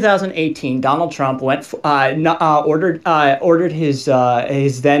 2018, Donald Trump ordered his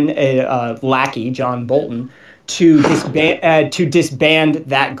then lackey John Bolton to disband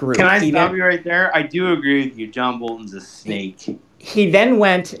that group. Can I stop you right there? I do agree with you. John Bolton's a snake. He then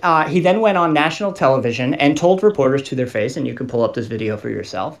went on national television and told reporters to their face, and you can pull up this video for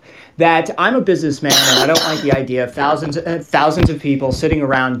yourself, that I'm a businessman and I don't like the idea of thousands of people sitting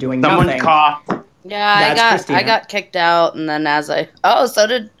around doing nothing. Someone coughed. Yeah, I got kicked out, and then so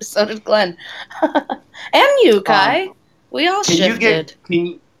did Glenn, and you, Kai. We all Can you shifted. wait,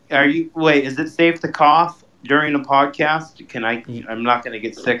 is it safe to cough wait, is it safe to cough during a podcast? I'm not going to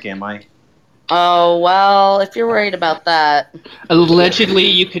get sick, am I? Oh, well, if you're worried about that. Allegedly,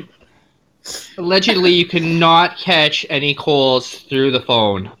 you could not catch any colds through the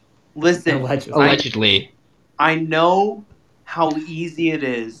phone. Listen, Allegedly. I know how easy it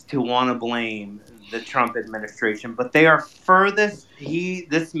is to want to blame the Trump administration, but they are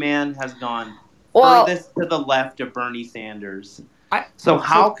this man has gone furthest to the left of Bernie Sanders. So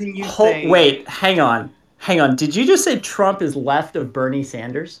how can you say... Wait, hang on. Did you just say Trump is left of Bernie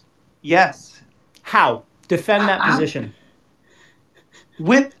Sanders? Yes. How? Defend that position.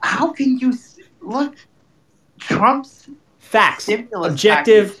 How can you... Look, Trump's... Facts.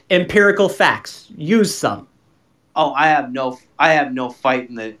 Objective, empirical facts. Use some. Oh, I have no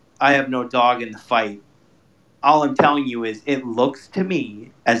dog in the fight. All I'm telling you is it looks to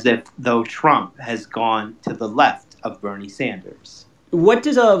me as if though Trump has gone to the left of Bernie Sanders. What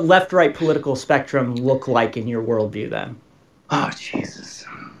does a left-right political spectrum look like in your worldview then? Oh, Jesus.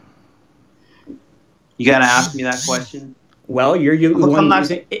 You got to ask me that question? Well, you're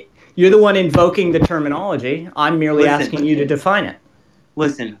the one invoking the terminology. I'm merely asking you to define it.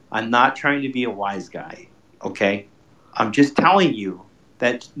 Listen, I'm not trying to be a wise guy, okay? I'm just telling you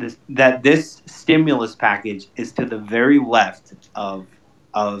that this stimulus package is to the very left of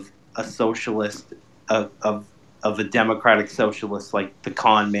a socialist, of a democratic socialist like the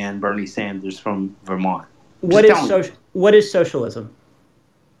con man Bernie Sanders from Vermont. What is socialism?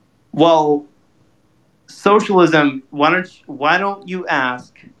 Well, socialism. Why don't you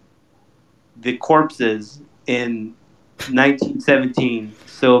ask the corpses in 1917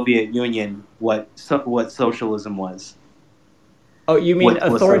 Soviet Union what socialism was? Oh, you mean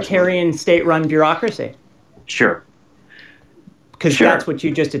authoritarian state-run bureaucracy? Sure. Because that's what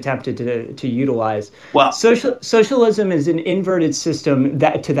you just attempted to utilize. Well, socialism is an inverted system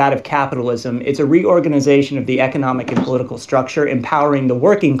to that of capitalism. It's a reorganization of the economic and political structure, empowering the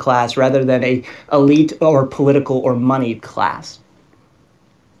working class rather than a elite or political or moneyed class.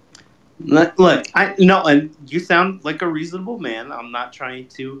 Look, and you sound like a reasonable man. I'm not trying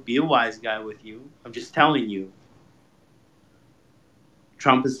to be a wise guy with you. I'm just telling you.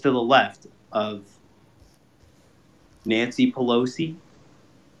 Trump is to the left of Nancy Pelosi.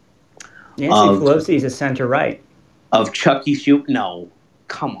 Pelosi is a center right. Of Chucky Schumer. No,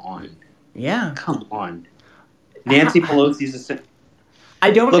 come on. Yeah. Come on. Nancy Pelosi is a center.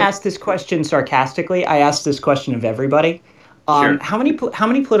 I don't ask this question sarcastically. I ask this question of everybody. Sure. How many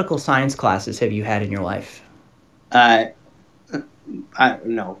political science classes have you had in your life?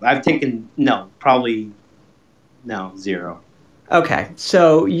 Zero. Okay,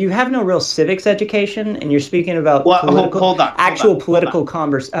 so you have no real civics education, and you're speaking about political topics,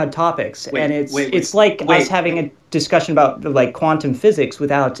 and it's like us having a discussion about like quantum physics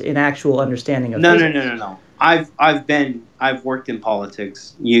without an actual understanding of physics. No. I've worked in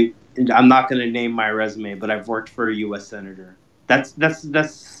politics. I'm not going to name my resume, but I've worked for a U.S. senator. That's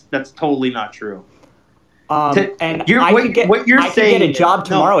totally not true. I could get a job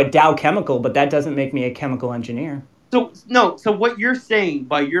tomorrow at Dow Chemical, but that doesn't make me a chemical engineer. So what you're saying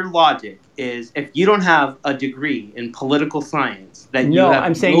by your logic is if you don't have a degree in political science,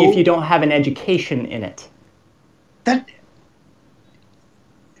 I'm saying if you don't have an education in it. That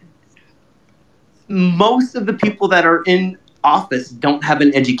most of the people that are in office don't have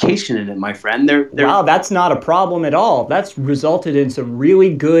an education in it, my friend. Wow, that's not a problem at all. That's resulted in some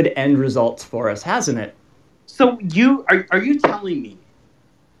really good end results for us, hasn't it? So are you telling me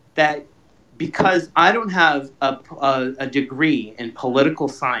that because I don't have a degree in political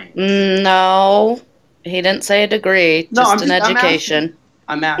science? No, he didn't say a degree, just an education.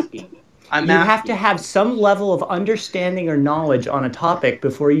 I'm asking. You have to have some level of understanding or knowledge on a topic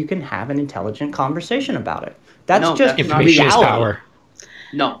before you can have an intelligent conversation about it. That's just reality.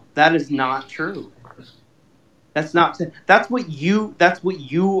 No, that is not true. That's what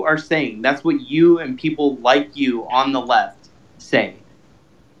you are saying. That's what you and people like you on the left say.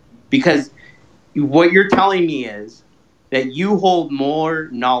 Because what you're telling me is that you hold more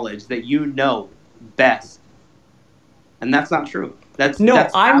knowledge, that you know best. And that's not true.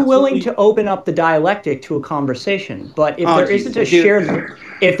 I'm willing to open up the dialectic to a conversation, but if there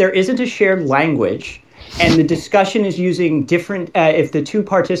isn't a shared language, and the discussion is using if the two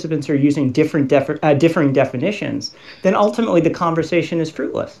participants are using different definitions, then ultimately the conversation is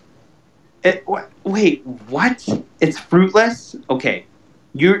fruitless. Wait, what? It's fruitless? Okay,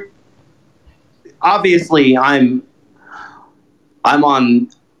 obviously I'm on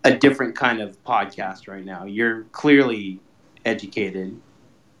a different kind of podcast right now. You're clearly educated,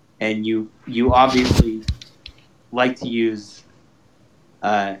 and you obviously like to use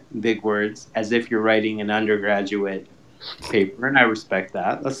big words as if you're writing an undergraduate paper, and I respect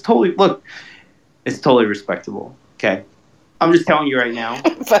that. It's totally respectable. Okay, I'm just telling you right now.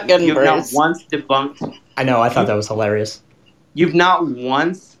 Fucking You've not Bruce. once debunked. I know. I thought that was hilarious. You've not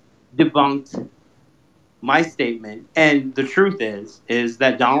once debunked my statement, and the truth is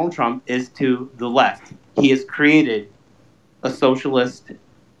that Donald Trump is to the left. He has created a socialist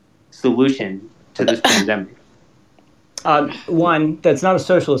solution to this pandemic. One, that's not a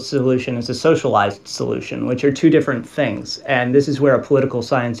socialist solution, it's a socialized solution, which are two different things. And this is where a political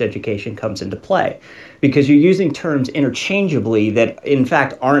science education comes into play, because you're using terms interchangeably that, in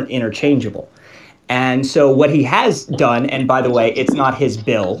fact, aren't interchangeable. And so what he has done, and by the way, it's not his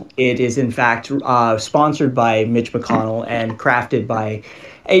bill. It is, in fact, sponsored by Mitch McConnell and crafted by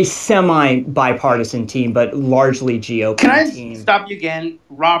a semi-bipartisan team, but largely GOP Can I team. stop you again?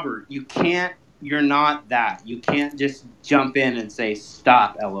 Robert, you're not that. You can't just jump in and say,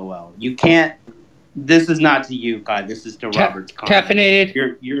 stop, LOL. You can't. This is not to you, Kai. This is to Robert's comment.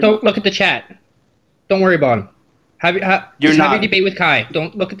 Caffeinated. You're Don't look at the chat. Don't worry about him. Have your debate with Kai.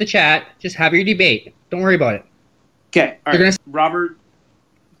 Don't look at the chat. Just have your debate. Don't worry about it. Okay, all right. Robert,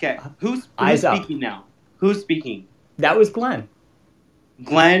 okay. Who's speaking now? Who's speaking? That was Glenn.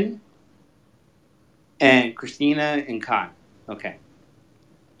 Glenn and Christina and Kai. Okay.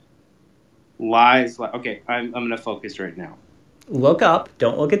 Lies. Okay, I'm going to focus right now. Look up.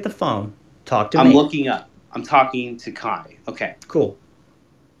 Don't look at the phone. Talk to me. I'm looking up. I'm talking to Kai. Okay. Cool.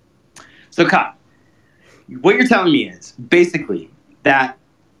 So, Kai, what you're telling me is basically that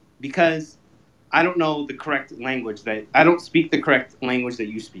because I don't know the correct language I don't speak the correct language that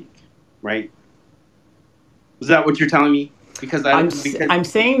you speak, right? Is that what you're telling me? Because I'm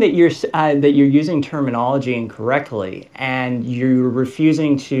saying that you're using terminology incorrectly, and you're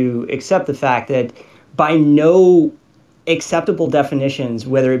refusing to accept the fact that by no acceptable definitions,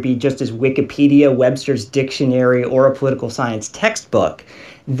 whether it be just as Wikipedia, Webster's dictionary, or a political science textbook,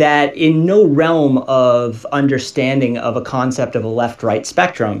 that in no realm of understanding of a concept of a left-right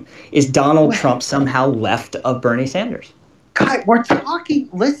spectrum is Donald Trump somehow left of Bernie Sanders. Kai, we're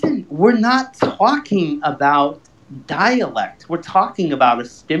not talking about dialect. We're talking about a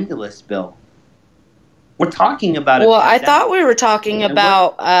stimulus bill. We're talking about Well, I thought we were talking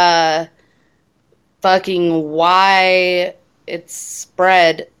about fucking why it's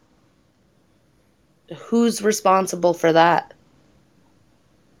spread. Who's responsible for that?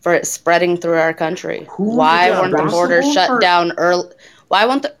 For it spreading through our country? Why weren't the borders shut down early? Why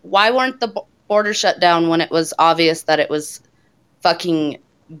weren't the borders shut down when it was obvious that it was fucking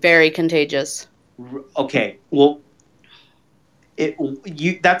very contagious? Okay, well,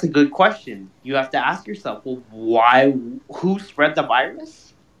 that's a good question. You have to ask yourself, well, who spread the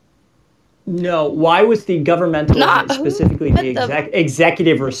virus? No, why was the governmental, specifically the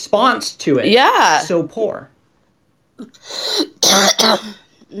executive response to it so poor?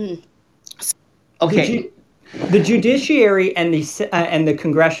 Okay. The judiciary and the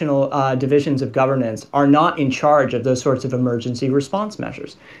congressional divisions of governance are not in charge of those sorts of emergency response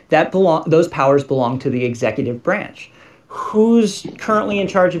measures. Those powers belong to the executive branch. Who's currently in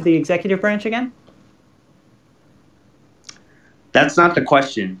charge of the executive branch again? That's not the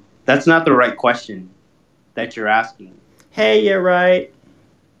question. That's not the right question that you're asking. Hey, you're right.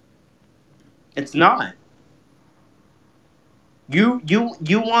 It's not. You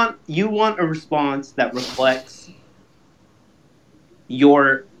want a response that reflects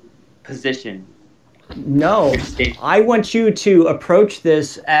your position. No, I want you to approach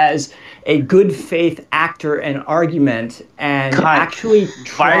this as a good faith actor and argument and actually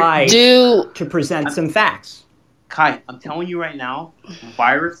try to present some facts. Kai, I'm telling you right now,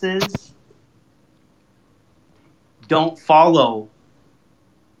 viruses don't follow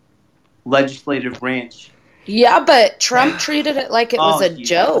legislative branch. Yeah, but Trump treated it like it was a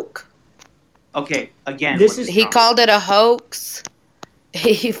joke. Okay, again. He called it a hoax.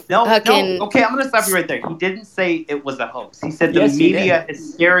 No. Okay, I'm going to stop you right there. He didn't say it was a hoax. He said the media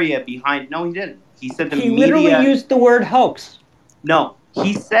hysteria behind... No, he didn't. He said the media... He literally used the word hoax. No,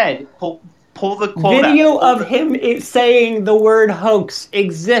 he said... Pull the quote Video of him saying the word hoax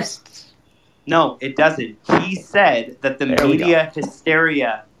exists. No, it doesn't. He said that the media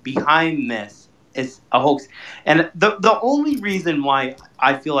hysteria behind this is a hoax. And the only reason why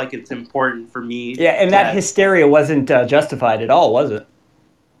I feel like it's important for me... Yeah, and that hysteria wasn't justified at all, was it?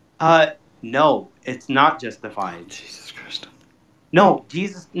 No, it's not justified. Jesus Christ. No,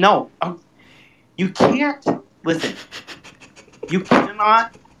 Jesus, no. You can't... Listen. You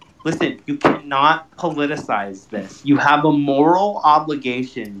cannot politicize this. You have a moral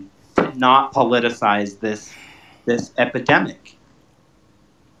obligation to not politicize this this epidemic.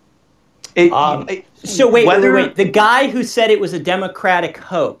 So wait. Whether- The guy who said it was a Democratic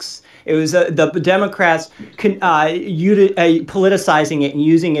hoax, it was the Democrats politicizing it and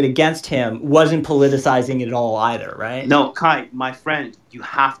using it against him, wasn't politicizing it at all either, right? No, Kai, my friend, you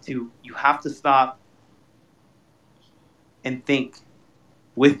have to stop and think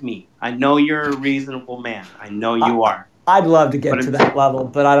with me. I know you're a reasonable man. I know you are. I'd love to get to that level,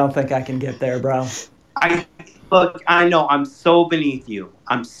 but I don't think I can get there, bro. I know I'm so beneath you.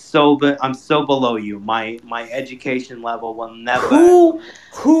 I'm so below you. My education level will never.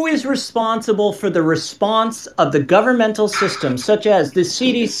 Who is responsible for the response of the governmental system, such as the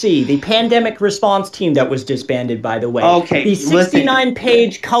CDC, the pandemic response team that was disbanded, by the way? Okay, the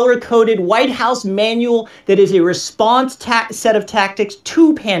 69-page color-coded White House manual that is a response set of tactics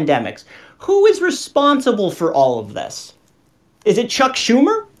to pandemics. Who is responsible for all of this? Is it Chuck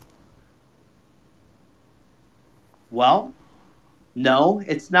Schumer? Well, no,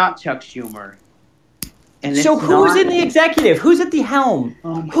 it's not Chuck Schumer. And so who's in the executive? Who's at the helm?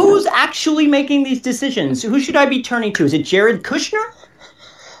 Who's actually making these decisions? Who should I be turning to? Is it Jared Kushner?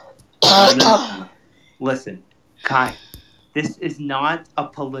 Listen, Kai, this is not a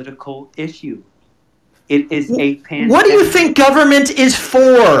political issue. It is a pandemic. What do you think government is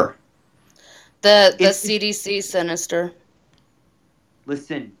for? The CDC, Sinister.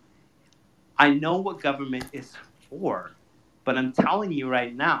 Listen, I know what government is for, but I'm telling you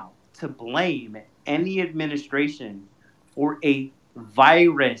right now, to blame any administration for a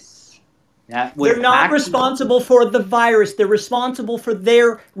virus that was they're not responsible for the virus. They're responsible for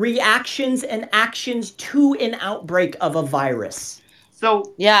their reactions and actions to an outbreak of a virus.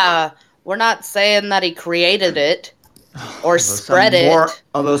 So yeah, we're not saying that he created it or spread it.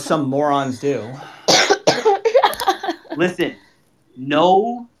 Although some morons do. Listen,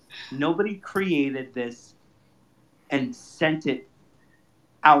 nobody created this and sent it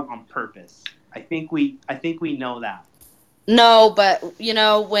out on purpose. I think we know that. No, but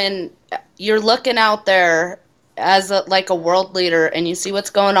when you're looking out there as a world leader and you see what's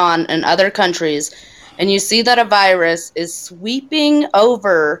going on in other countries and you see that a virus is sweeping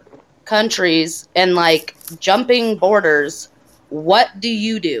over countries and jumping borders, what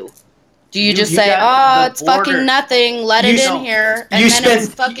do? Do you just say, it's fucking nothing, let it in here, and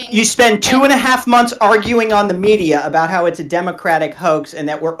it's fucking... You spend 2.5 months arguing on the media about how it's a Democratic hoax and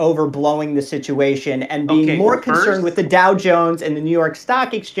that we're overblowing the situation and being more concerned with the Dow Jones and the New York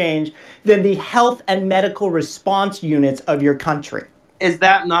Stock Exchange than the health and medical response units of your country. Is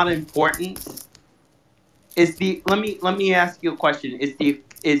that not important? Let me ask you a question.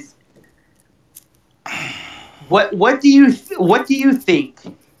 What do you think?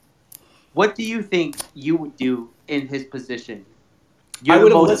 What do you think you would do in his position? I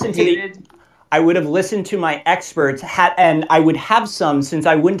would have listened to my experts, and I would have some since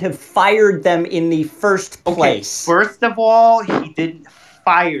I wouldn't have fired them in the first place. Okay, first of all, he didn't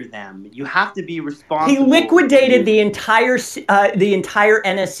fire them. You have to be responsible. He liquidated the entire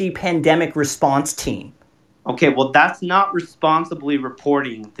NSC pandemic response team. Okay, well, that's not responsibly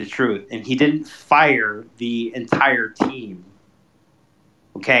reporting the truth, and he didn't fire the entire team.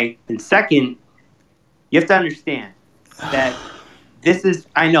 Okay, and second, you have to understand that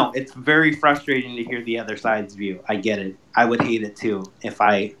I know it's very frustrating to hear the other side's view. I get it. I would hate it too if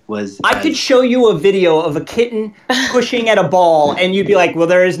I was. I could show you a video of a kitten pushing at a ball, and you'd be like, well,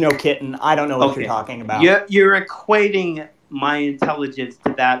 there is no kitten. I don't know what you're talking about. You're equating my intelligence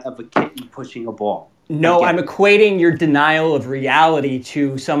to that of a kitten pushing a ball. No, I'm equating your denial of reality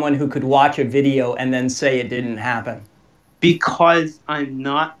to someone who could watch a video and then say it didn't happen. Because I'm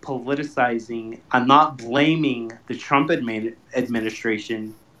not politicizing, I'm not blaming the Trump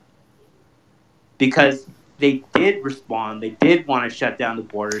administration, because they did respond. They did want to shut down the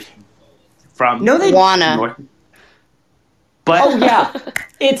borders from North. But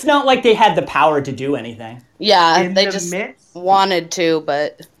it's not like they had the power to do anything. Yeah, they just wanted to,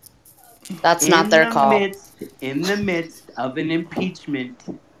 but that's not their call. In the midst of an impeachment.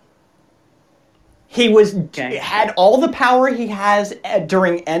 He had all the power he has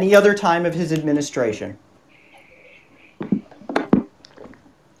during any other time of his administration.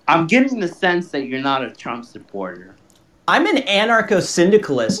 I'm getting the sense that you're not a Trump supporter. I'm an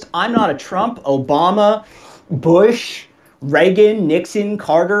anarcho-syndicalist. I'm not a Trump, Obama, Bush, Reagan, Nixon,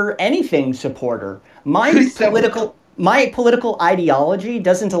 Carter, anything supporter. My political ideology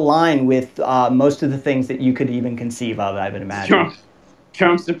doesn't align with most of the things that you could even conceive of, I would imagine.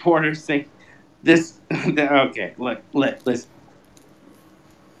 Trump supporters think this. Okay, look, listen.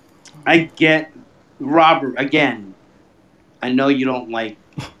 I get Robert again. I know you don't like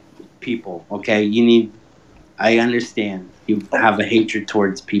people. Okay, I understand. You have a hatred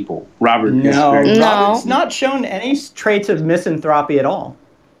towards people. Robert is No, very... No. Robert's not shown any traits of misanthropy at all.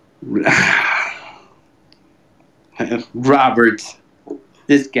 Robert,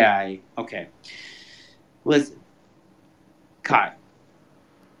 this guy. Okay. Listen, Kai,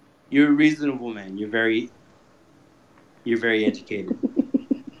 you're a reasonable man. You're very educated.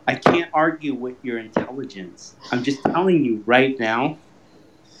 I can't argue with your intelligence. I'm just telling you right now.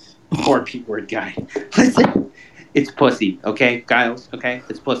 Poor P-word guy. Listen, it's pussy, okay, Giles? Okay,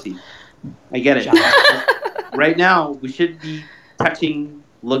 it's pussy. I get it. Right now, we shouldn't be touching,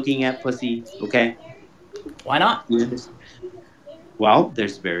 looking at pussy, okay? Why not? Well,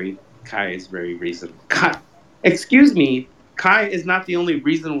 Kai is very reasonable. Excuse me, Kai is not the only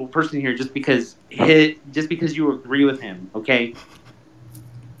reasonable person here just because you agree with him, okay?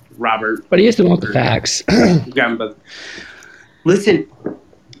 Robert. But he is the one with the facts. Grab him both. Listen,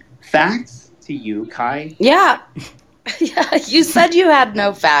 facts to you, Kai. Yeah. Yeah, you said you had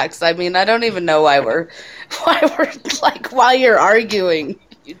no facts. I mean, I don't even know why we're while you're arguing.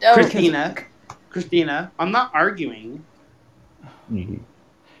 You don't. Christina, I'm not arguing. Mhm.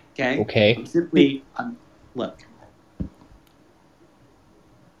 Okay. I'm simply look.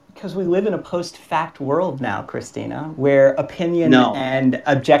 Because we live in a post-fact world now, Christina, where opinion and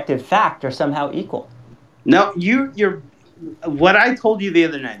objective fact are somehow equal. No, you're. What I told you the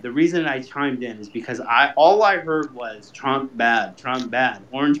other night, the reason I chimed in is because all I heard was Trump bad,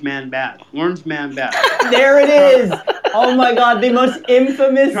 Orange man bad. There it is! Oh my God, the most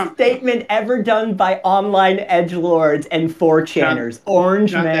infamous statement ever done by online edgelords and 4chaners.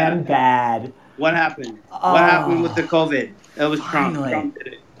 Orange man bad. What happened? What happened with the COVID? It was Trump.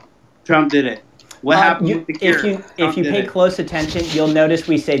 Trump did it. What happened with the cure? If you pay close attention, you'll notice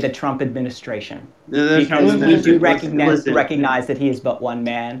we say the Trump administration. Because we do recognize that he is but one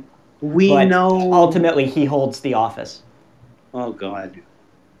man. We know. Ultimately, he holds the office. Oh, God.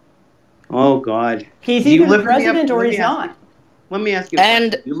 He's either president or he's not. Let me ask you a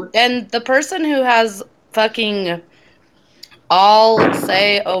question. And the person who has fucking all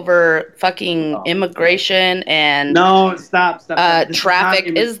say over fucking immigration and stop. Traffic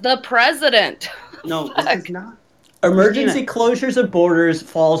is the president. No, this is not. Emergency closures of borders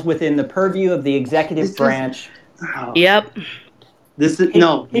falls within the purview of the executive branch. Yep. This is He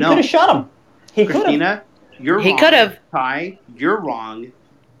could have shot him. He could have. Christina, you're wrong. He could have. Kai, you're wrong.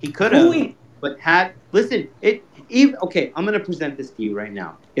 He could have. But listen, okay, I'm going to present this to you right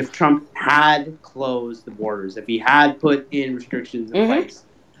now. If Trump had closed the borders, if he had put in restrictions in place,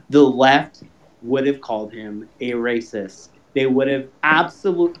 the left would have called him a racist. They would have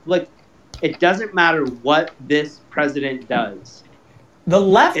absolutely, it doesn't matter what this president does. The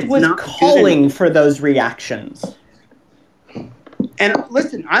left was calling for those reactions. And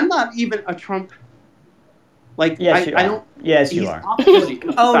listen, I'm not even a Trump. Yes, you are.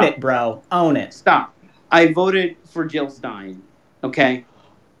 Own it, bro. Own it. Stop. I voted for Jill Stein. Okay.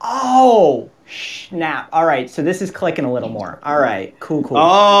 Oh, snap. All right. So this is clicking a little more. All right. Cool.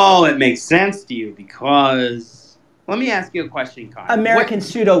 Oh, it makes sense to you because. Let me ask you a question, Kai. American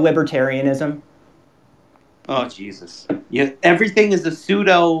pseudo-libertarianism. Oh, Jesus. Yeah, everything is a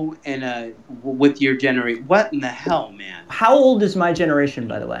pseudo and with your generation. What in the hell, man? How old is my generation,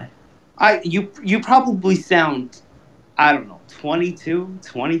 by the way? You probably sound, I don't know, 22,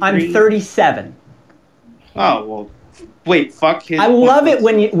 23? I'm 37. Oh, well, wait, fuck his... I love it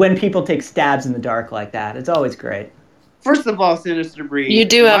when people take stabs in the dark like that. It's always great. First of all, Sinister Breed... You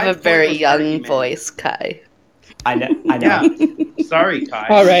do have a very young voice, Kai. I know. Yeah. Sorry, Kai.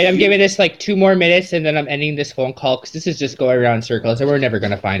 All right, I'm giving this 2 more minutes, and then I'm ending this phone call, because this is just going around in circles, and we're never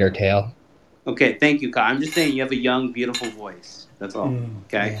going to find our tail. Okay, thank you, Kai. I'm just saying you have a young, beautiful voice. That's all.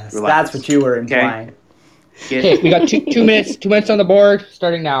 Okay? Yes, that's what you were implying. Okay, we got 2 minutes. 2 minutes on the board,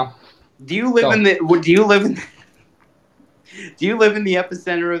 starting now. Do you live in the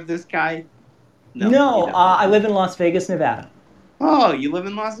epicenter of this, Kai? No, I live in Las Vegas, Nevada. Oh, you live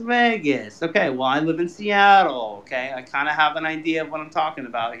in Las Vegas. Okay, well, I live in Seattle, okay? I kind of have an idea of what I'm talking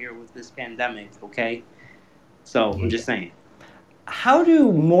about here with this pandemic, okay? So, I'm just saying. How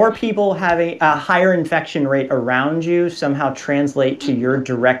do more people having a higher infection rate around you somehow translate to your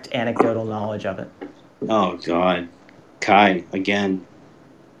direct anecdotal knowledge of it? Oh, God. Kai, again,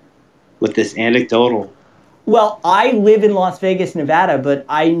 with this anecdotal. Well, I live in Las Vegas, Nevada, but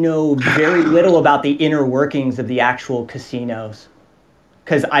I know very little about the inner workings of the actual casinos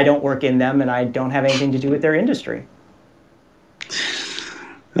because I don't work in them and I don't have anything to do with their industry.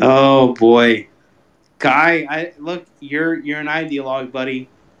 Oh, boy. Kai, look, you're an ideologue, buddy.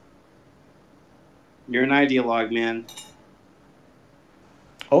 You're an ideologue, man.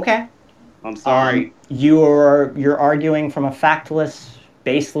 Okay. I'm sorry. You're arguing from a factless,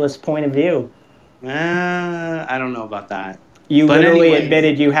 baseless point of view. I don't know about that. You But literally anyways.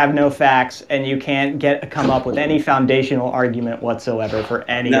 admitted you have no facts, and you can't come up with any foundational argument whatsoever for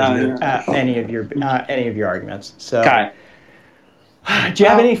any of your arguments. So, Okay. do you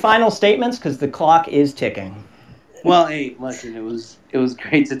have any final statements? Because the clock is ticking. Well, hey, listen, it was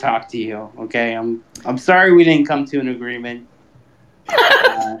great to talk to you. Okay, I'm sorry we didn't come to an agreement.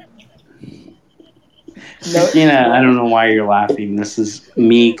 Christina, I don't know why you're laughing. This is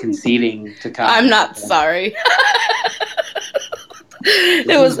me conceding to Kai. I'm not sorry.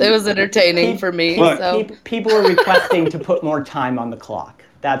 It was entertaining for me. People are requesting to put more time on the clock.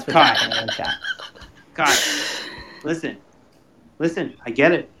 That's what's happening in the chat. Kai, listen, I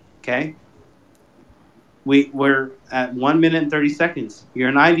get it. Okay, we're at 1 minute and 30 seconds. You're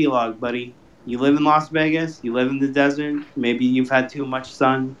an ideologue, buddy. You live in Las Vegas. You live in the desert. Maybe you've had too much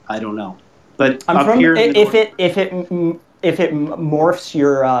sun. I don't know. But if it morphs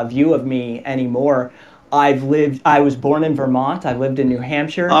your view of me anymore, I was born in Vermont. I lived in New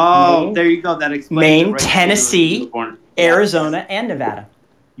Hampshire. Maine, there you go. That explains Maine, it right. Tennessee, Arizona, and Nevada.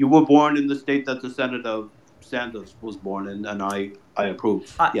 You were born in the state that the Senator Sanders was born in, and I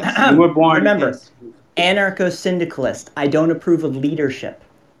approve. Yes, you were born. Remember, anarcho-syndicalist. I don't approve of leadership.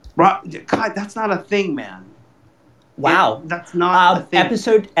 God, that's not a thing, man. Wow. That's not a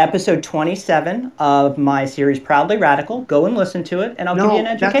thing. Episode 27 of my series Proudly Radical. Go and listen to it, and I'll give you an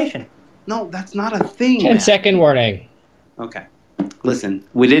education. No, that's not a thing, 10-second warning. Okay. Listen,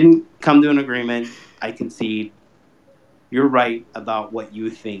 we didn't come to an agreement. I concede. You're right about what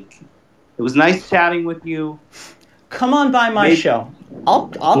you think. It was nice chatting with you. Come on by my show. I'll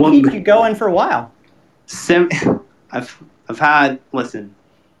keep you going for a while. I've had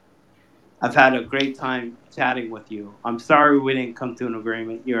a great time chatting with you. I'm sorry we didn't come to an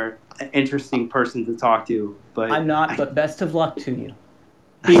agreement. You're an interesting person to talk to, but I'm not. But best of luck to you.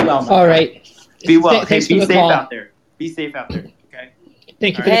 Be well. All right. Be well. Thanks be for the safe call. out there. Be safe out there. Okay.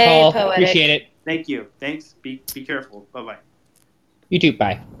 Thank you for the call. Poetic. Appreciate it. Thank you. Thanks. Be careful. Bye bye. You too.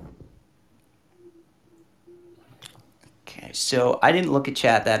 Bye. Okay, so I didn't look at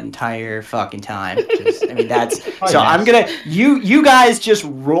chat that entire fucking time. I'm gonna you guys just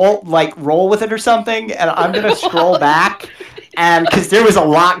roll with it or something, and I'm gonna scroll back, and because there was a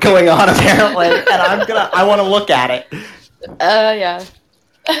lot going on apparently, and I want to look at it. Yeah.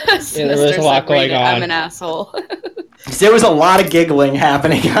 There was a lot going on. I'm an asshole. There was a lot of giggling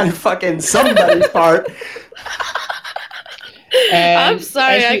happening on fucking somebody's part. I'm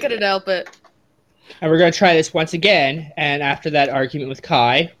sorry, I couldn't help it. And we're going to try this once again. And after that argument with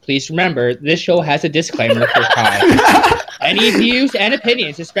Kai, please remember, this show has a disclaimer for Kai. Any views and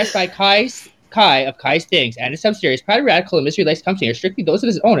opinions expressed by Kai of Kai's Things and his subsidiaries, Private Radical and Mystery Lace Company, are strictly those of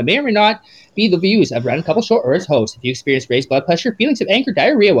his own and may or may not be the views of Random Couple Show or its host. If you experience raised blood pressure, feelings of anger,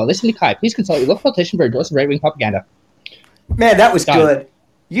 diarrhea while listening to Kai, please consult your local politician for a dose of right-wing propaganda. Man, that was good.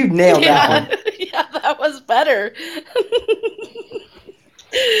 You nailed that one. Yeah, that was better.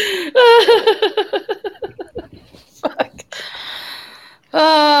 Fuck.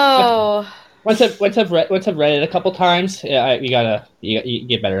 Oh. Once I've read it a couple times, you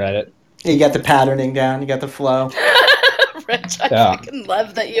get better at it. You got the patterning down. You got the flow. Rich, I fucking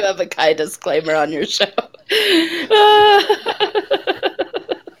love that you have a Kai disclaimer on your show.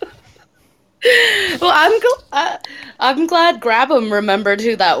 Well, I'm glad Grab'em remembered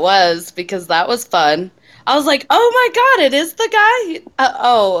who that was because that was fun. I was like, oh my god, it is the guy.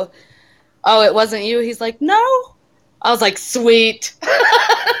 Oh, it wasn't you. He's like, no. I was like, sweet.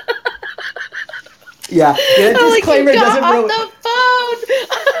 Yeah, that disclaimer doesn't really. The phone.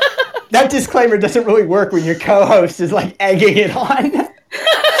 That disclaimer doesn't really work when your co-host is like egging it on.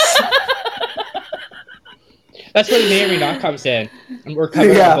 That's where the may or may not comes in, and we're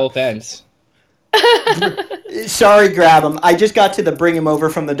covering on both ends. Sorry, Grab'em. I just got to the bring him over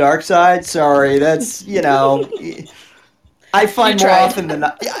from the dark side. Sorry, that's I find more often than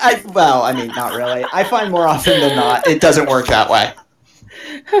not. Not really. I find more often than not it doesn't work that way.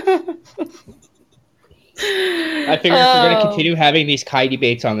 I figure if we're going to continue having these Kai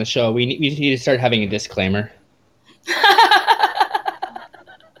debates on the show, we need to start having a disclaimer.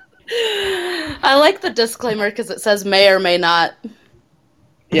 I like the disclaimer because it says may or may not.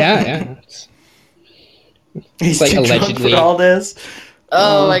 Yeah. He's like too allegedly drunk for all this.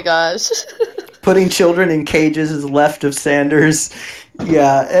 Oh my gosh. Putting children in cages is left of Sanders.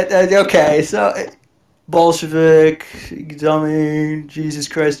 Yeah. Okay. So. Bolshevik, dummy, Jesus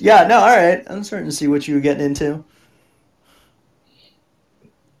Christ. Yeah, no, all right. I'm starting to see what you were getting into.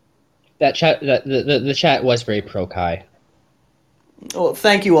 That chat, the chat was very pro Kai. Well,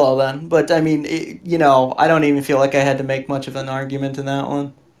 thank you all then. But I mean, I don't even feel like I had to make much of an argument in that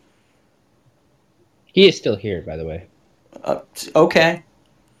one. He is still here, by the way. Okay.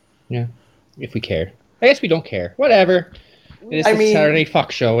 Yeah, if we care. I guess we don't care. Whatever. It is the Saturday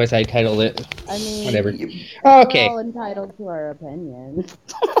Fuck Show, as I titled it. I mean, whatever. We're all entitled to our opinion.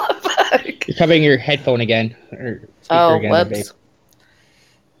 You're covering your headphone again. Or speaker again, whoops. babe.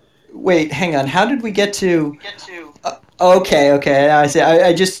 Wait, hang on. How did we get to... Okay. I see.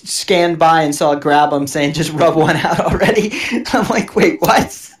 I just scanned by and saw Grab 'em saying just rub one out already. I'm like, wait,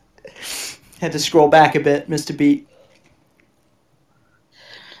 what? Had to scroll back a bit, Mr. Beat.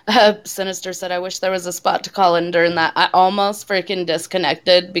 Sinister said, I wish there was a spot to call in during that. I almost freaking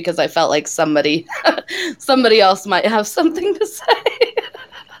disconnected because I felt like somebody else might have something to say.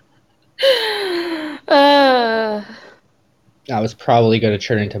 I was probably going to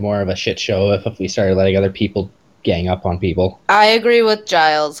turn into more of a shit show if we started letting other people gang up on people. I agree with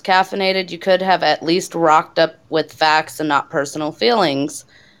Giles. Caffeinated, you could have at least rocked up with facts and not personal feelings.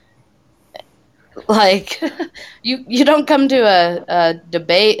 Like, you don't come to a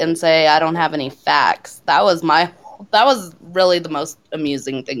debate and say, I don't have any facts. That was really the most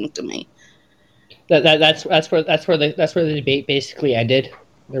amusing thing to me. That's where the debate basically ended.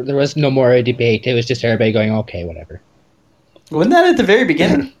 There was no more a debate. It was just everybody going, okay, whatever. Wasn't that at the very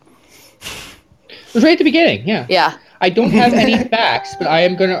beginning? It was right at the beginning, yeah. Yeah. I don't have any facts, but I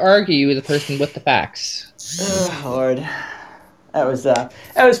am going to argue with the person with the facts. Oh, Lord. That was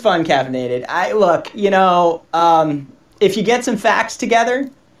fun, Caffeinated. If you get some facts together,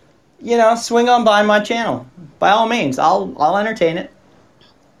 swing on by my channel. By all means, I'll entertain it.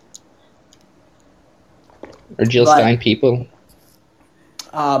 Or Jill Stein people.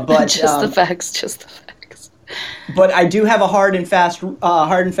 But just the facts. But I do have a hard and fast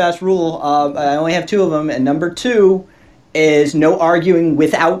rule. I only have 2 of them, and number 2 is no arguing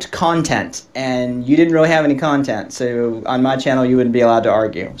without content. And you didn't really have any content, so on my channel you wouldn't be allowed to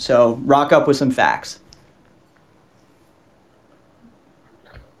argue. So rock up with some facts.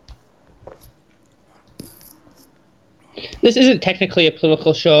 This isn't technically a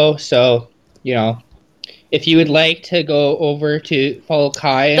political show, so if you would like to go over to follow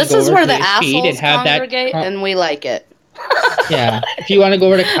Kai and this go is over where to the his feed and have congregate, and we like it. Yeah, if you want to go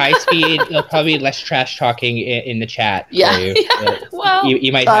over to Kai's feed, there'll probably be less trash talking in the chat. Yeah, for you. Well,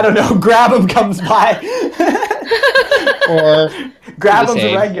 you might. I don't know. Grab 'em comes by. Or Grab 'em's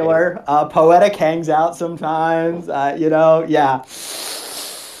a regular. Poetic hangs out sometimes. Yeah.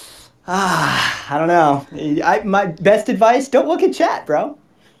 I don't know. My best advice: don't look at chat, bro.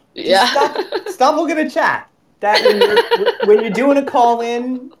 Yeah. Stop looking at chat. When you're doing a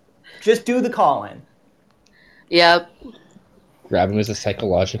call-in, just do the call-in. Yep. Grab him as a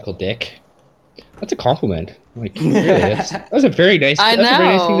psychological dick. That's a compliment. Like, really, that was a very nice. I know. That's a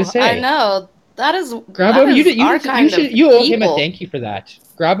very nice thing to say. I know. That is. Grab that him. is our kind of You owe him a people. thank you for that.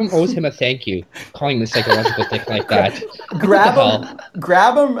 Grab him owes him a thank you, calling him a psychological dick like that. Grab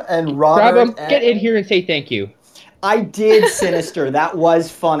him, and Robert. Grab him. Get in here and say thank you. I did, Sinister. That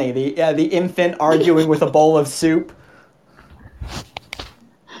was funny. The infant arguing with a bowl of soup.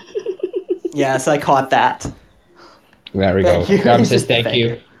 Yes, I caught that. There we go. Grab says thank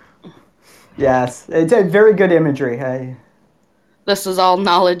you. Yes, it's a very good imagery. Hey. This is all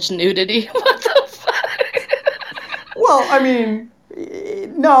knowledge nudity. What the fuck? Well, I mean,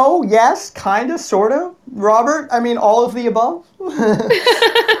 no, yes, kind of, sort of. Robert, I mean, all of the above.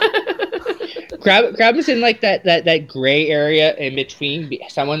 Grab is in like that gray area in between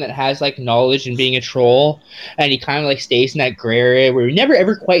someone that has like knowledge and being a troll, and he kind of like stays in that gray area where you're never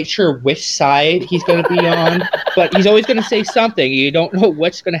ever quite sure which side he's going to be on, but he's always going to say something. You don't know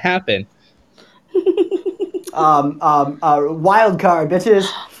what's going to happen. Wild card, bitches.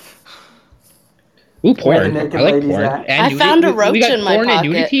 Ooh, porn. I like porn. I found a roach in my pocket. Porn and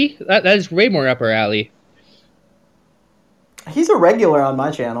pocket. nudity? That is way more up our alley. He's a regular on my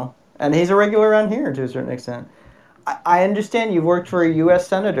channel, and he's a regular around here to a certain extent. I understand you've worked for a U.S.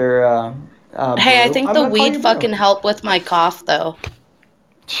 senator. Hey, I think the weed fucking helped with my cough, though.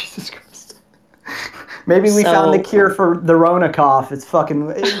 Jesus Christ. Maybe we found the cure for the Rona cough. It's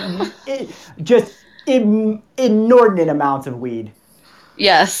fucking just inordinate amounts of weed.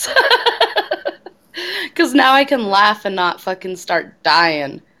 Yes. Because now I can laugh and not fucking start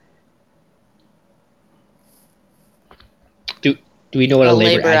dying. Do we know what a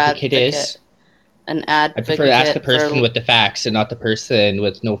labor advocate is? An advocate. I prefer to ask the person with the facts and not the person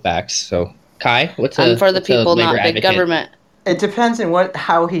with no facts. So, Kai, what's a I'm for the people, labor not big advocate? government. It depends on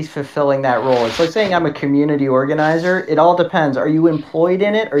how he's fulfilling that role. It's like saying I'm a community organizer. It all depends. Are you employed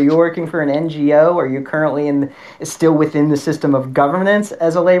in it? Are you working for an NGO? Are you currently still within the system of governance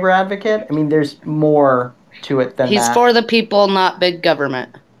as a labor advocate? I mean, there's more to it than He's that. for the people, not big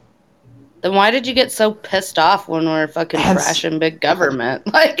government. Then why did you get so pissed off when we're fucking trashing big government?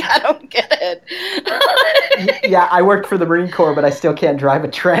 Like, I don't get it. Yeah, I worked for the Marine Corps, but I still can't drive a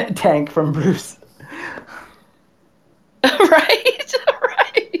tank from Bruce. Right.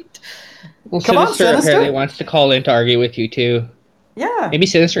 Well, Come on, Sinister Sinister. apparently wants to call in to argue with you too. Yeah. Maybe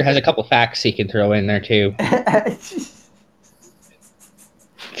Sinister has a couple facts he can throw in there too. If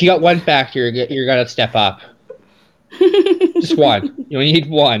you got one fact, you're gonna step up. Just one. You only need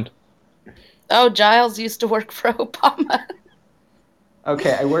one. Oh, Giles used to work for Obama.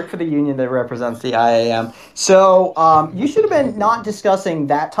 Okay, I work for the union that represents the IAM. So you should have been not discussing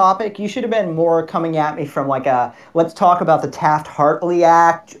that topic. You should have been more coming at me from like let's talk about the Taft-Hartley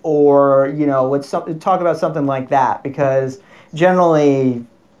Act, or let's talk about something like that, because generally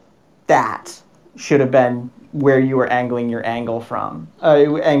that should have been where you were angling your angle from.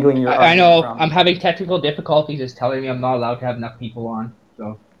 Angling your I know. from. I'm having technical difficulties. It's telling me I'm not allowed to have enough people on.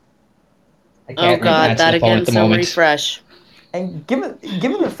 So I can't God, that answer the phone again. at the So moment. refresh. And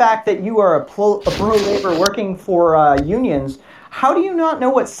given the fact that you are a pro-labor working for unions, how do you not know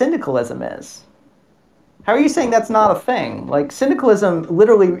what syndicalism is? How are you saying that's not a thing? Like, syndicalism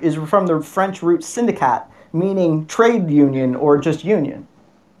literally is from the French root syndicat, meaning trade union or just union.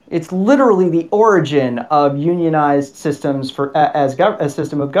 It's literally the origin of unionized systems as a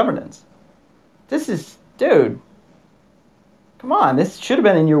system of governance. This is, dude, come on, this should have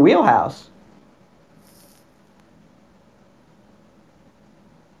been in your wheelhouse.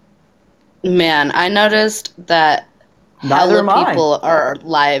 Man, I noticed that Neither hella people are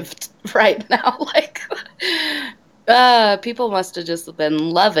live right now. Like, people must have just been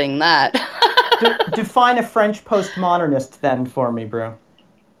loving that. Define a French postmodernist then for me, bro.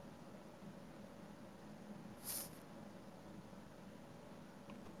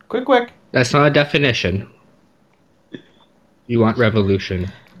 Quick. That's not a definition. You want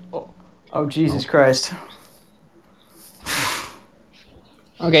revolution. Oh Jesus Christ.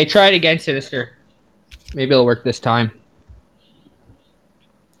 Okay, try it again, Sinister. Maybe it'll work this time.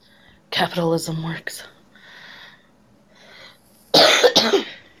 Capitalism works.